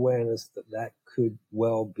full awareness that could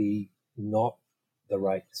well be not the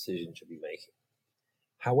right decision to be making.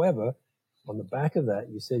 However, on the back of that,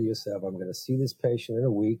 you say to yourself, I'm going to see this patient in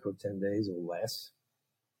a week or 10 days or less,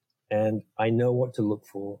 and I know what to look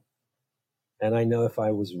for, and I know if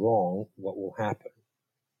I was wrong, what will happen.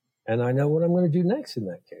 And I know what I'm going to do next in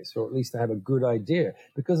that case, or at least I have a good idea,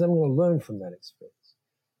 because I'm going to learn from that experience.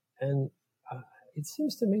 And it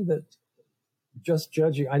seems to me that just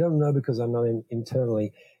judging, I don't know, because I'm not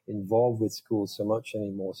internally involved with schools so much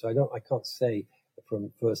anymore, so I can't say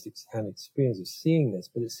from first-hand experience of seeing this,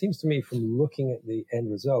 but it seems to me from looking at the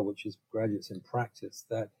end result, which is graduates in practice,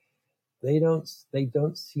 that they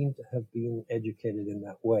don't seem to have been educated in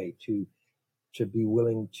that way to be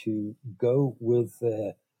willing to go with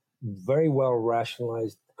their very well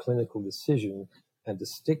rationalized clinical decision and to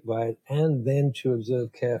stick by it, and then to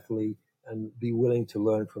observe carefully and be willing to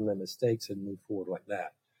learn from their mistakes and move forward like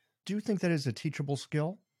that. Do you think that is a teachable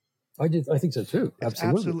skill? I think so too. It's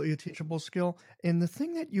absolutely a teachable skill. And the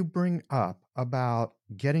thing that you bring up about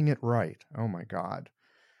getting it right, oh my God,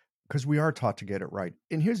 because we are taught to get it right.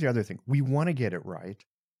 And here's the other thing. We want to get it right.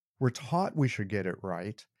 We're taught we should get it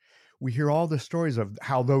right. We hear all the stories of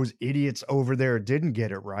how those idiots over there didn't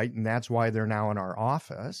get it right, and that's why they're now in our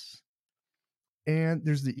office. And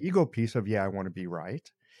there's the ego piece of, yeah, I want to be right.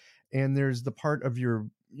 And there's the part of your,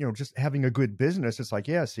 just having a good business. It's like,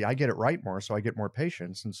 yeah, see, I get it right more, so I get more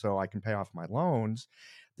patients, and so I can pay off my loans.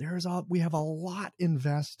 We have a lot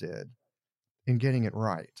invested in getting it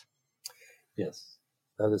right. Yes,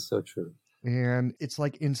 that is so true. And it's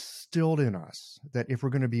like instilled in us that if we're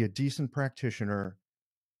going to be a decent practitioner,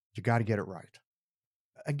 you got to get it right.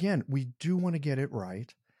 Again, we do want to get it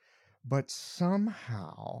right, but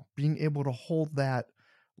somehow being able to hold that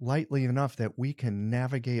lightly enough that we can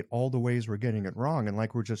navigate all the ways we're getting it wrong. And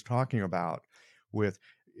like we're just talking about with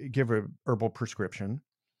give a herbal prescription,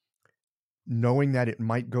 knowing that it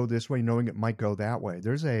might go this way, knowing it might go that way.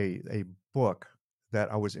 There's a book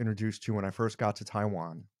that I was introduced to when I first got to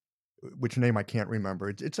Taiwan, which name I can't remember.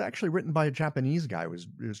 It's actually written by a Japanese guy. It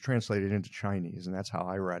was translated into Chinese, and that's how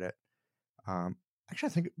I read it. Actually, I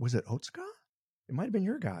think, was it Otsuka? It might have been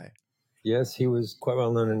your guy. Yes, he was quite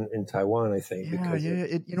well known in Taiwan, I think.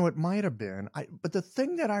 It might have been. But the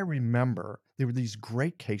thing that I remember, there were these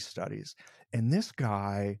great case studies, and this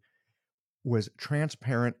guy was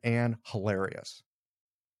transparent and hilarious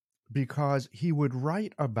because he would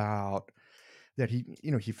write about that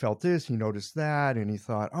he felt this, he noticed that, and he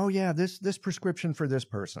thought, oh yeah, this prescription for this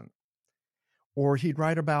person. Or he'd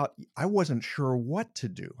write about, I wasn't sure what to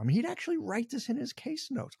do. I mean, he'd actually write this in his case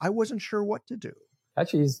notes. I wasn't sure what to do.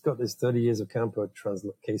 Actually, he's got this 30 years of Campo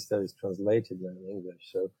case studies translated in English.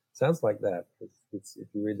 So it sounds like that. It's if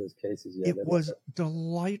you read those cases, yeah. It was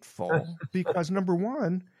delightful because number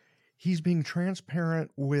one, he's being transparent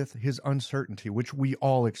with his uncertainty, which we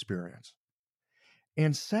all experience.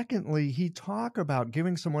 And secondly, he talked about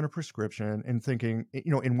giving someone a prescription and thinking,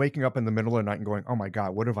 and waking up in the middle of the night and going, oh my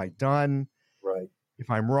God, what have I done? Right. If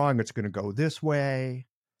I'm wrong, it's going to go this way.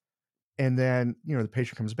 And then, the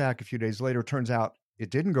patient comes back a few days later, turns out it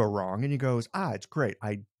didn't go wrong. And he goes, it's great.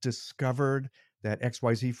 I discovered that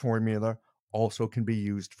XYZ formula also can be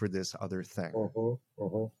used for this other thing.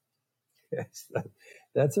 Yes,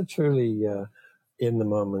 that's a truly in the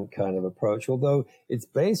moment kind of approach, although it's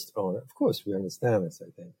based on, of course, we understand this,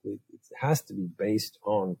 I think. It has to be based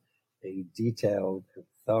on a detailed and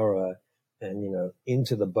thorough and,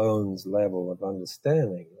 into the bones level of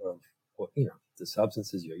understanding of what, the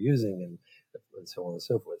substances you're using and so on and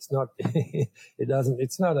so forth. It's not,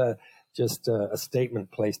 it's not just a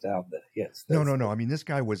statement placed out there. Yes. No. I mean, this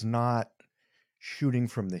guy was not shooting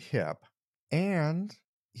from the hip, and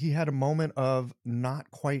he had a moment of not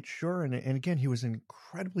quite sure. And again, he was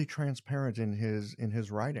incredibly transparent in his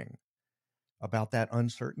writing about that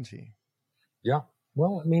uncertainty. Yeah.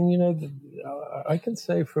 Well, I mean, I can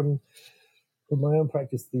say from my own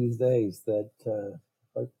practice these days that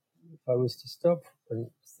if I was to stop and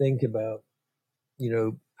think about,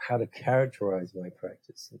 how to characterize my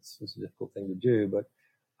practice, it's a difficult thing to do, but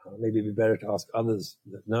maybe it'd be better to ask others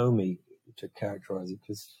that know me to characterize it,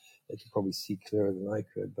 because they could probably see clearer than I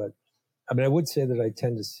could. But I would say that I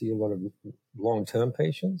tend to see a lot of long-term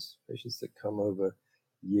patients that come over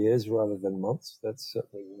years rather than months. That's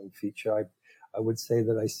certainly one feature. I would say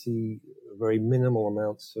that I see very minimal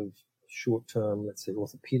amounts of short-term, let's say,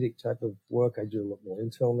 orthopedic type of work. I do a lot more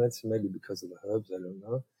internal medicine, maybe because of the herbs, I don't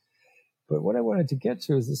know. But what I wanted to get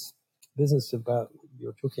to is this business about,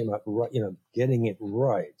 you're talking about, getting it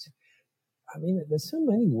right. I mean, there's so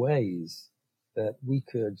many ways that we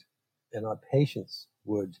could, and our patients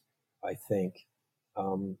would, I think,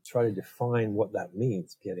 try to define what that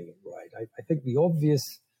means, getting it right. I think the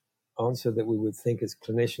obvious answer that we would think as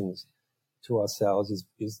clinicians to ourselves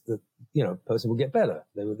is that, person will get better.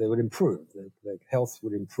 They would improve. Their health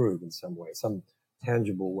would improve in some way, some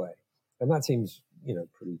tangible way. And that seems,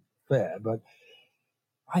 pretty fair. But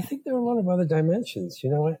I think there are a lot of other dimensions.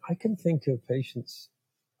 I can think of patients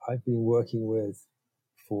I've been working with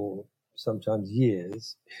for sometimes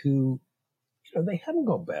years who, they haven't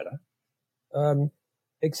got better,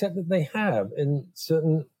 except that they have in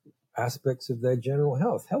certain aspects of their general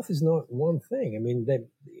health. Health is not one thing. I mean,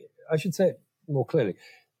 I should say it more clearly.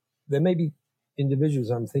 There may be individuals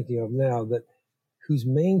I'm thinking of now whose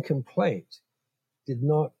main complaint did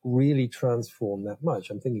not really transform that much.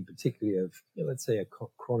 I'm thinking particularly of, let's say, a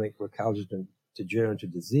chronic recalcitrant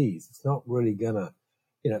degenerative disease. It's not really gonna,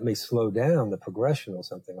 it may slow down the progression or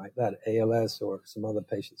something like that. ALS or some other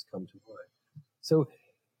patients come to mind. So,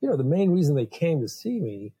 the main reason they came to see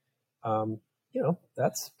me,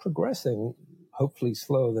 that's progressing, hopefully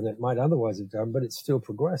slower than it might otherwise have done, but it's still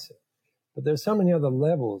progressing. But there's so many other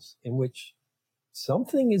levels in which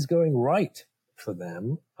something is going right for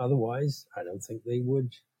them. Otherwise, I don't think they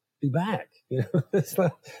would be back.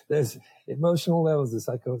 There's emotional levels, there's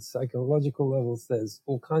psychological levels, there's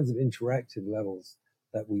all kinds of interactive levels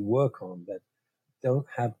that we work on that don't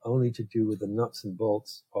have only to do with the nuts and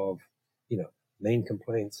bolts of, main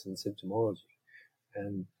complaints and symptomology.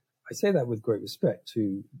 And I say that with great respect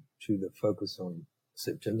to the focus on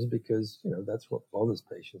symptoms because, that's what bothers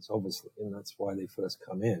patients, obviously, and that's why they first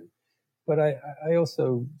come in. But I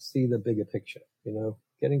also see the bigger picture.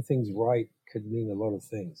 Getting things right could mean a lot of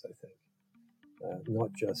things, I think,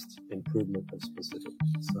 not just improvement of specific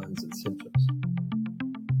signs and symptoms.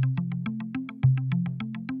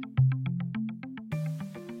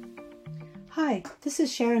 Hi, this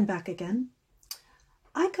is Sharon back again.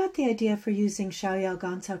 I got the idea for using Xiaoyao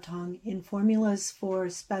Gancao Tong in formulas for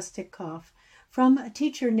spastic cough from a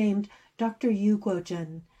teacher named Dr. Yu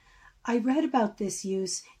Guozhen. I read about this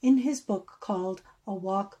use in his book called A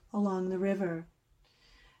Walk Along the River.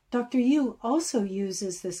 Dr. Yu also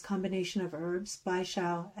uses this combination of herbs,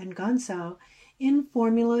 Baishao and Gancao, in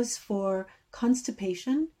formulas for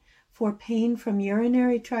constipation, for pain from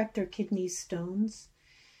urinary tract or kidney stones,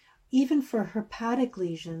 even for hepatic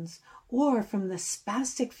lesions, or from the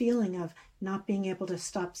spastic feeling of not being able to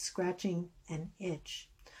stop scratching and itch.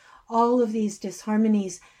 All of these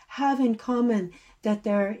disharmonies have in common that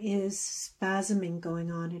there is spasming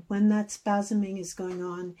going on. And when that spasming is going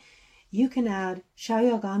on, you can add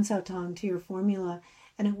Xiaoyao Gancao Tong to your formula,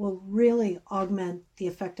 and it will really augment the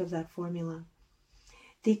effect of that formula.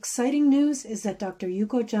 The exciting news is that Dr. Yu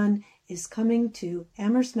Guozhen is coming to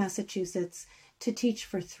Amherst, Massachusetts to teach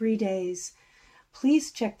for 3 days.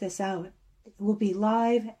 Please check this out. It will be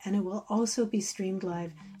live and it will also be streamed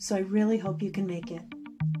live, so I really hope you can make it.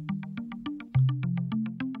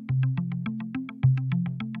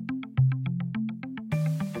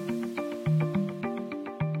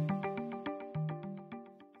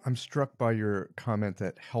 I'm struck by your comment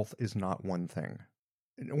that health is not one thing.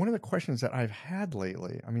 And one of the questions that I've had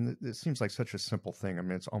lately, I mean, it seems like such a simple thing. I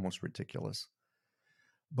mean, it's almost ridiculous.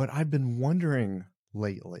 But I've been wondering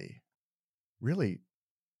lately, really,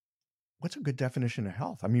 what's a good definition of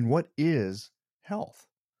health? I mean, what is health?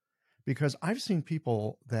 Because I've seen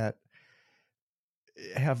people that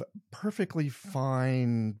have perfectly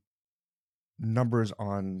fine numbers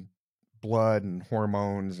on blood and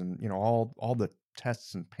hormones and, all the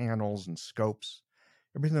tests and panels and scopes.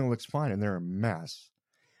 Everything looks fine and they're a mess.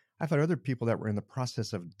 I've had other people that were in the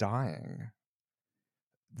process of dying.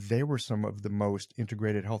 They were some of the most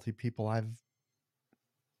integrated, healthy people I've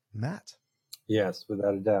met. Yes,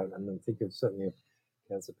 without a doubt. And I think of certainly of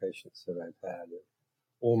cancer patients that I've had,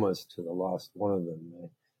 almost to the last one of them.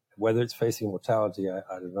 Whether it's facing mortality, I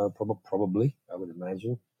don't know, probably, I would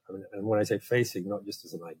imagine. I mean, and when I say facing, not just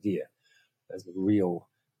as an idea, as a real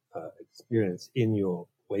experience in your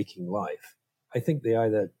waking life, I think they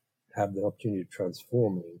either have the opportunity of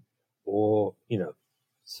transforming or,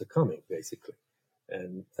 succumbing, basically.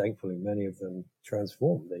 And thankfully, many of them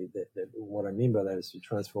transform. They what I mean by that is to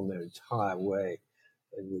transform their entire way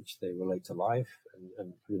in which they relate to life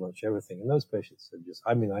and pretty much everything. And those patients are just,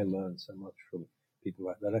 I learned so much from people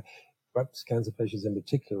like that. Perhaps cancer patients in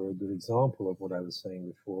particular are a good example of what I was saying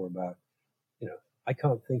before about, I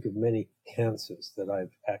can't think of many cancers that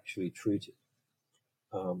I've actually treated,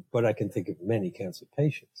 but I can think of many cancer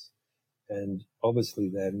patients. And obviously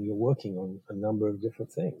then you're working on a number of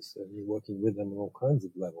different things and you're working with them on all kinds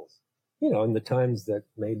of levels. In the times that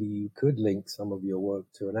maybe you could link some of your work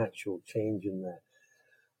to an actual change in their,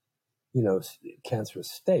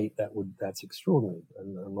 cancerous state, that's extraordinary.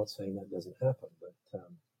 And I'm not saying that doesn't happen, but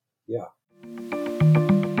yeah.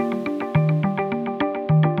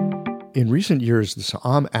 In recent years, the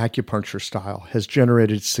Sa'am acupuncture style has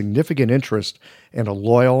generated significant interest and a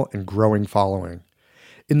loyal and growing following.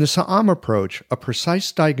 In the Sa'am approach, a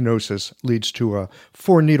precise diagnosis leads to a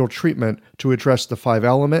 4-needle treatment to address the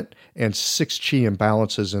 5-element and 6 qi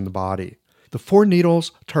imbalances in the body. The 4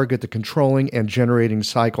 needles target the controlling and generating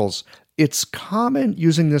cycles. It's common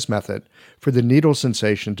using this method for the needle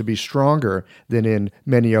sensation to be stronger than in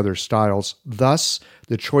many other styles. Thus,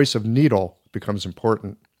 the choice of needle becomes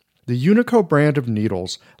important. The Unico brand of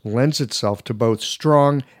needles lends itself to both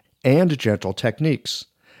strong and gentle techniques.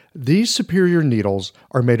 These superior needles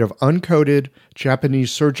are made of uncoated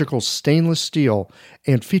Japanese surgical stainless steel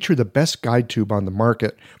and feature the best guide tube on the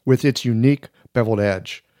market with its unique beveled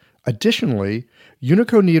edge. Additionally,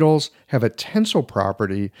 Unico needles have a tensile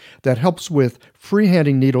property that helps with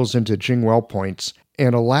freehanding needles into Jingwell points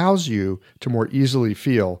and allows you to more easily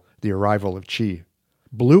feel the arrival of qi.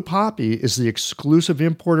 Blue Poppy is the exclusive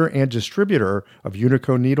importer and distributor of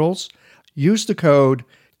Unico needles. Use the code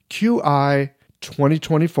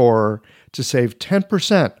QI2024 to save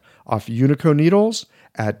 10% off Unico needles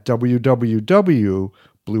at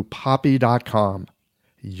www.bluepoppy.com.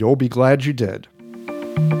 You'll be glad you did.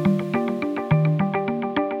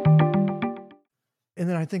 And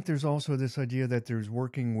then I think there's also this idea that there's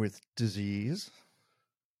working with disease,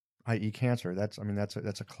 i.e. cancer. That's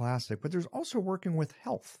a classic. But there's also working with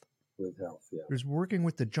health. With health, yeah. There's working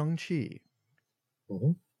with the Zheng Qi,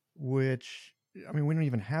 which, we don't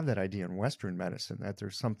even have that idea in Western medicine, that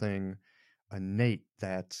there's something innate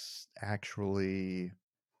that's actually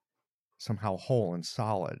somehow whole and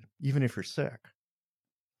solid, even if you're sick.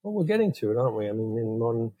 Well, we're getting to it, aren't we? In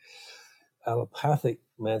modern allopathic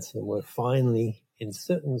medicine, we're finally, in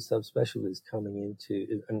certain subspecialties, coming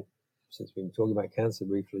into, and since we've been talking about cancer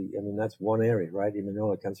briefly, that's one area, right?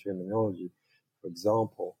 Cancer immunology, for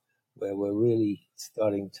example, where we're really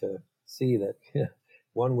starting to see that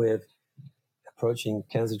one way of approaching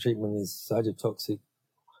cancer treatment is cytotoxic,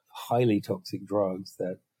 highly toxic drugs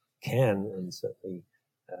that can and certainly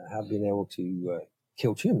have been able to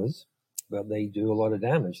kill tumors, but they do a lot of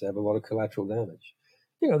damage. They have a lot of collateral damage.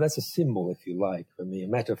 That's a symbol, if you like, for me, a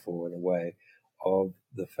metaphor in a way of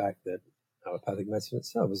the fact that allopathic medicine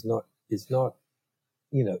itself is not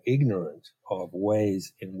ignorant of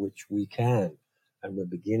ways in which we can, and we're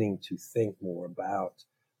beginning to think more about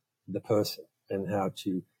the person and how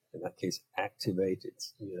to, in that case, activate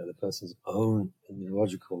the person's own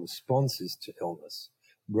immunological responses to illness,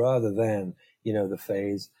 rather than, the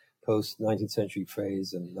phase, post-19th century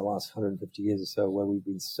phase and the last 150 years or so, where we've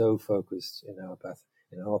been so focused in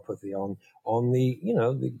allopathy on the,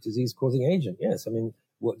 the disease-causing agent. Yes,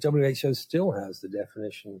 what WHO still has the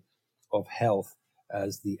definition of health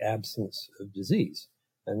as the absence of disease.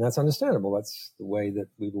 And that's understandable. That's the way that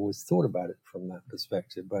we've always thought about it from that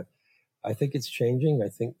perspective. But I think it's changing. I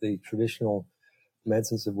think the traditional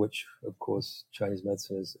medicines, of which, of course, Chinese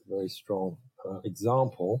medicine is a very strong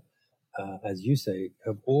example, as you say,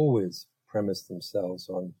 have always premised themselves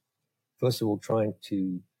on, first of all, trying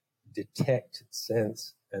to detect,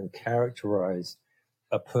 sense, and characterize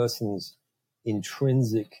a person's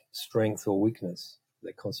intrinsic strength or weakness,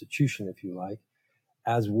 their constitution, if you like,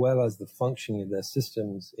 as well as the functioning of their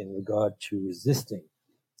systems in regard to resisting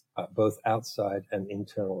both outside and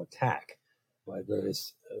internal attack by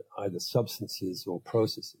various either substances or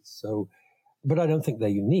processes. So, but I don't think they're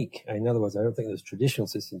unique. In other words, I don't think those traditional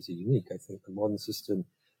systems are unique. I think the modern system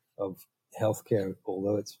of healthcare,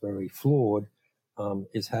 although it's very flawed,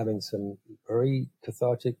 is having some very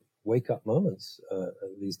cathartic wake-up moments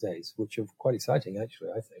these days, which are quite exciting,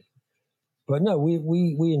 actually, I think. But no,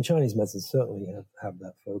 we in Chinese medicine certainly have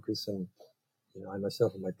that focus. And, I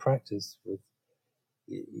myself in my practice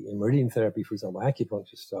in meridian therapy, for example,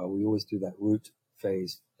 acupuncture style, we always do that root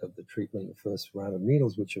phase of the treatment, the first round of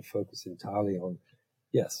needles, which are focused entirely on,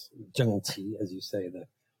 yes, Zheng Qi, as you say,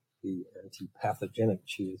 the anti-pathogenic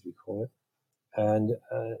Qi, as we call it. And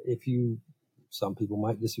some people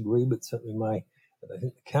might disagree, but certainly I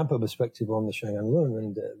think the Campo perspective on the Shangan Lun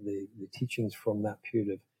and the teachings from that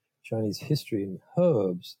period of Chinese history and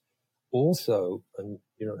herbs also, and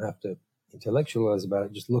you don't have to intellectualize about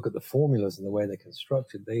it, just look at the formulas and the way they're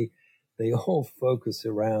constructed. They all focus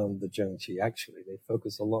around the Zheng Qi, actually. They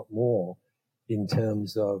focus a lot more in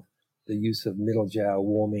terms of the use of middle jiao,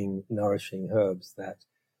 warming, nourishing herbs that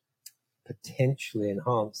potentially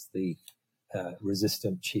enhance the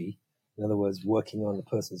resistant Qi. In other words, working on the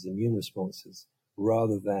person's immune responses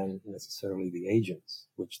rather than necessarily the agents,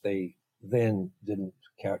 which they then didn't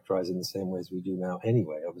characterize in the same way as we do now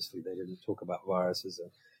anyway. Obviously, they didn't talk about viruses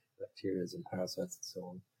and bacteria and parasites and so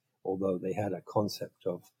on, although they had a concept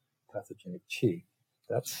of pathogenic Qi.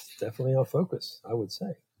 that's definitely our focus, I would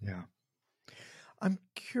say. Yeah. I'm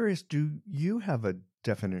curious, do you have a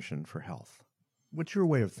definition for health? What's your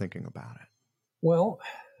way of thinking about it? Well,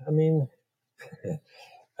 I mean,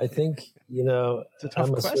 I think, It's a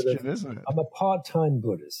tough question, isn't it? I'm a part-time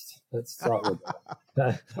Buddhist. Let's start with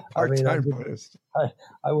that. Part-time Buddhist.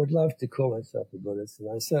 I would love to call myself a Buddhist, and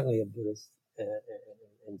I'm certainly a Buddhist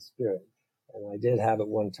in spirit. And I did have at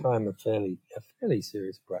one time a fairly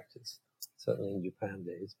serious practice, certainly in Japan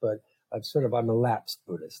days. But I'm a lapsed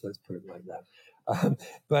Buddhist. Let's put it like that.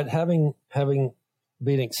 But having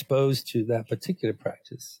been exposed to that particular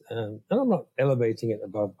practice, and I'm not elevating it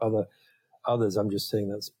above others. I'm just saying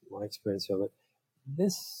that's my experience of it.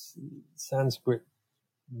 This Sanskrit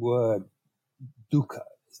word dukkha,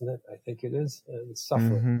 isn't it? I think it is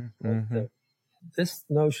suffering. This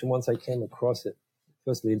notion, once I came across it,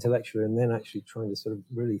 firstly intellectually, and then actually trying to sort of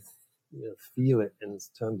really feel it in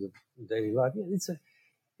terms of daily life.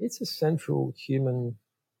 It's a central human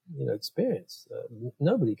experience.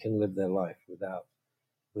 Nobody can live their life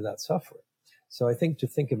without suffering. So I think to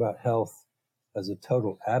think about health as a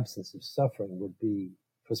total absence of suffering would be,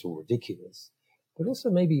 first of all, ridiculous, but also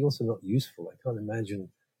maybe not useful. I can't imagine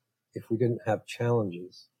if we didn't have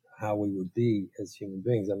challenges, how we would be as human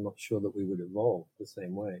beings. I'm not sure that we would evolve the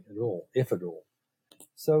same way at all, if at all.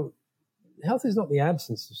 So health is not the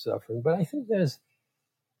absence of suffering, but I think there's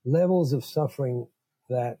levels of suffering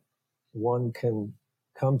that one can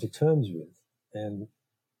come to terms with and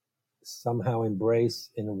somehow embrace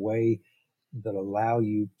in a way that allow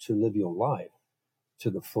you to live your life to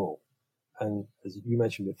the full. And as you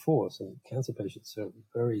mentioned before, some cancer patients are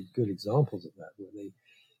very good examples of that, where they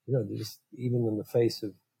just, even in the face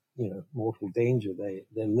of, mortal danger,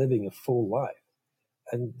 they're living a full life.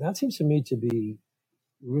 And that seems to me to be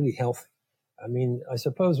really healthy. I mean, I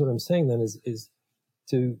suppose what I'm saying then is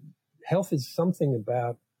health is something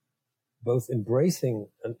about both embracing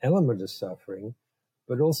an element of suffering,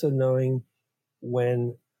 but also knowing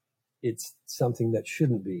when it's something that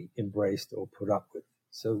shouldn't be embraced or put up with.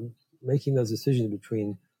 So making those decisions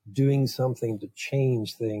between doing something to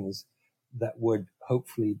change things that would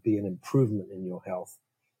hopefully be an improvement in your health,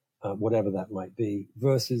 whatever that might be,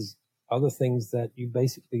 versus other things that you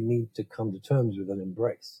basically need to come to terms with and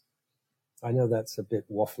embrace. I know that's a bit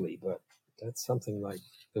waffly, but that's something like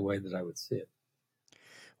the way that I would see it.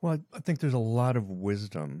 Well, I think there's a lot of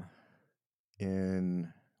wisdom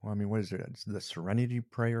in, what is it? It's the Serenity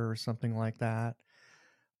Prayer or something like that.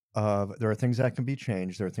 There are things that can be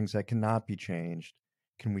changed. There are things that cannot be changed.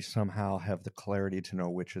 Can we somehow have the clarity to know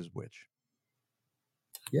which is which?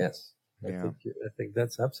 Yes. Yeah. I think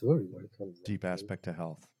that's absolutely what it comes down to. Deep aspect to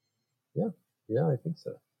health. Yeah, I think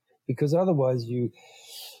so. Because otherwise you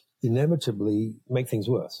inevitably make things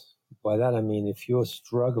worse. By that I mean, if you're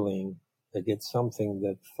struggling against something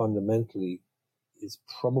that fundamentally is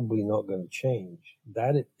probably not going to change,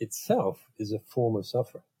 that itself is a form of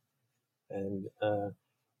suffering. And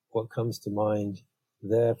what comes to mind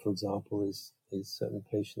there, for example, is certain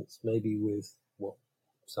patients maybe with what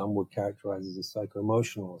some would characterize as a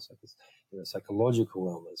psycho-emotional or psychological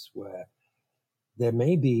illness, where there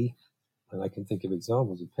may be, and I can think of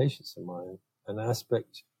examples of patients of mine, an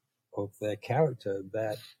aspect of their character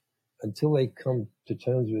that until they come to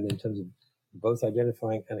terms with, in terms of both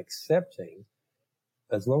identifying and accepting,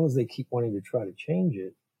 as long as they keep wanting to try to change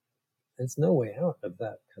it, there's no way out of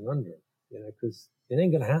that conundrum, because it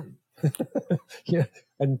ain't going to happen.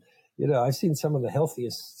 And, I've seen some of the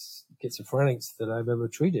healthiest schizophrenics that I've ever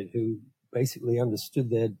treated who basically understood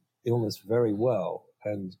their illness very well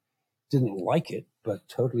and didn't like it, but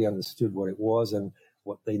totally understood what it was and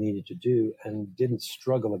what they needed to do and didn't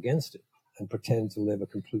struggle against it and pretend to live a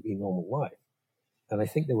completely normal life. And I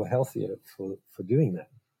think they were healthier for doing that,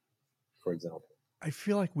 for example. I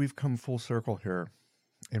feel like we've come full circle here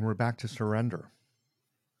and we're back to surrender.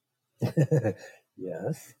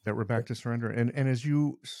 Yes. That we're back to surrender. And as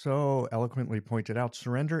you so eloquently pointed out,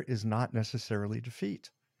 surrender is not necessarily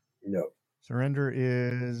defeat. No. Surrender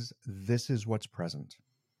is, this is what's present.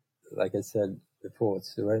 Like I said before,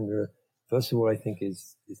 surrender, first of all, I think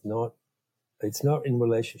it's not in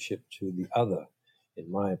relationship to the other,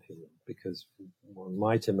 in my opinion, because one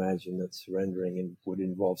might imagine that surrendering would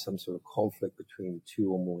involve some sort of conflict between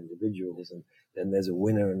two or more individuals, and then there's a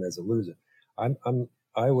winner and there's a loser.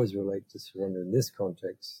 I always relate to surrender in this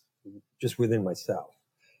context, just within myself.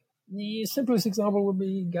 The simplest example would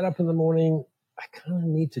be get up in the morning. I kind of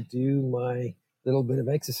need to do my little bit of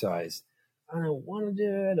exercise. I don't want to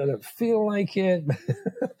do it. I don't feel like it,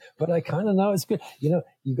 but I kind of know it's good.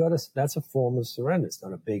 That's a form of surrender. It's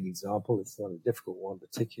not a big example. It's not a difficult one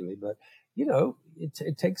particularly, but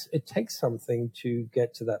it takes something to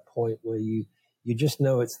get to that point where you just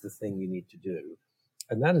know it's the thing you need to do.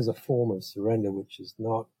 And that is a form of surrender, which has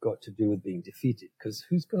not got to do with being defeated, because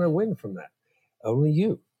who's going to win from that? Only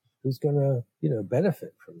you. Who's going to,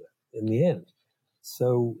 benefit from that in the end?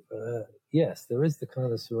 So, yes, there is the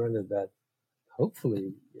kind of surrender that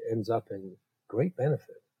hopefully ends up in great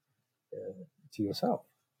benefit to yourself.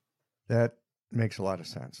 That makes a lot of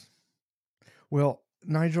sense. Well,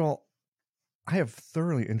 Nigel, I have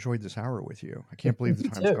thoroughly enjoyed this hour with you. I can't believe the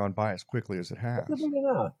time's gone by as quickly as it has.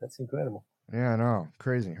 That's incredible. Yeah, I know.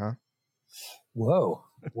 Crazy, huh? Whoa.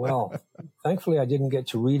 Well, thankfully I didn't get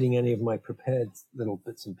to reading any of my prepared little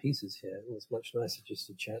bits and pieces here. It was much nicer just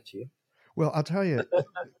to chat to you. Well, I'll tell you,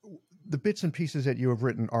 the bits and pieces that you have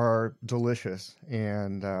written are delicious.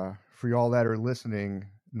 And for you all that are listening,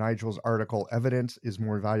 Nigel's article, Evidence is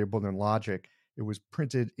More Valuable Than Logic, it was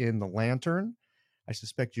printed in The Lantern. I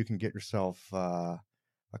suspect you can get yourself a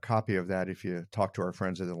copy of that if you talk to our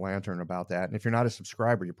friends at The Lantern about that. And if you're not a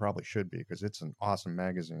subscriber, you probably should be, because it's an awesome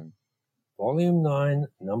magazine. Volume 9,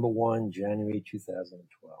 number 1, January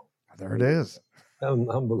 2012. There it is.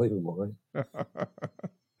 Unbelievable, right?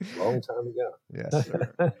 Long time ago. Yes,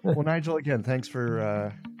 sir. Well, Nigel, again, thanks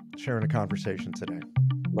for sharing a conversation today.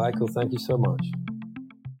 Michael, thank you so much.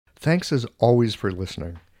 Thanks as always for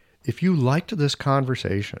listening. If you liked this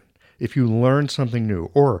conversation, if you learned something new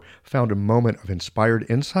or found a moment of inspired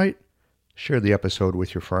insight, share the episode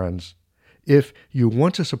with your friends. If you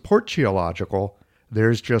want to support Qiological,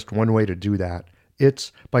 there's just one way to do that.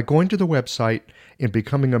 It's by going to the website and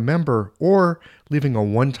becoming a member or leaving a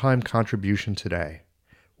one-time contribution today.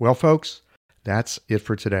 Well, folks, that's it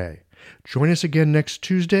for today. Join us again next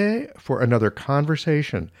Tuesday for another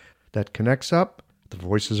conversation that connects up the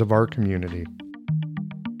voices of our community.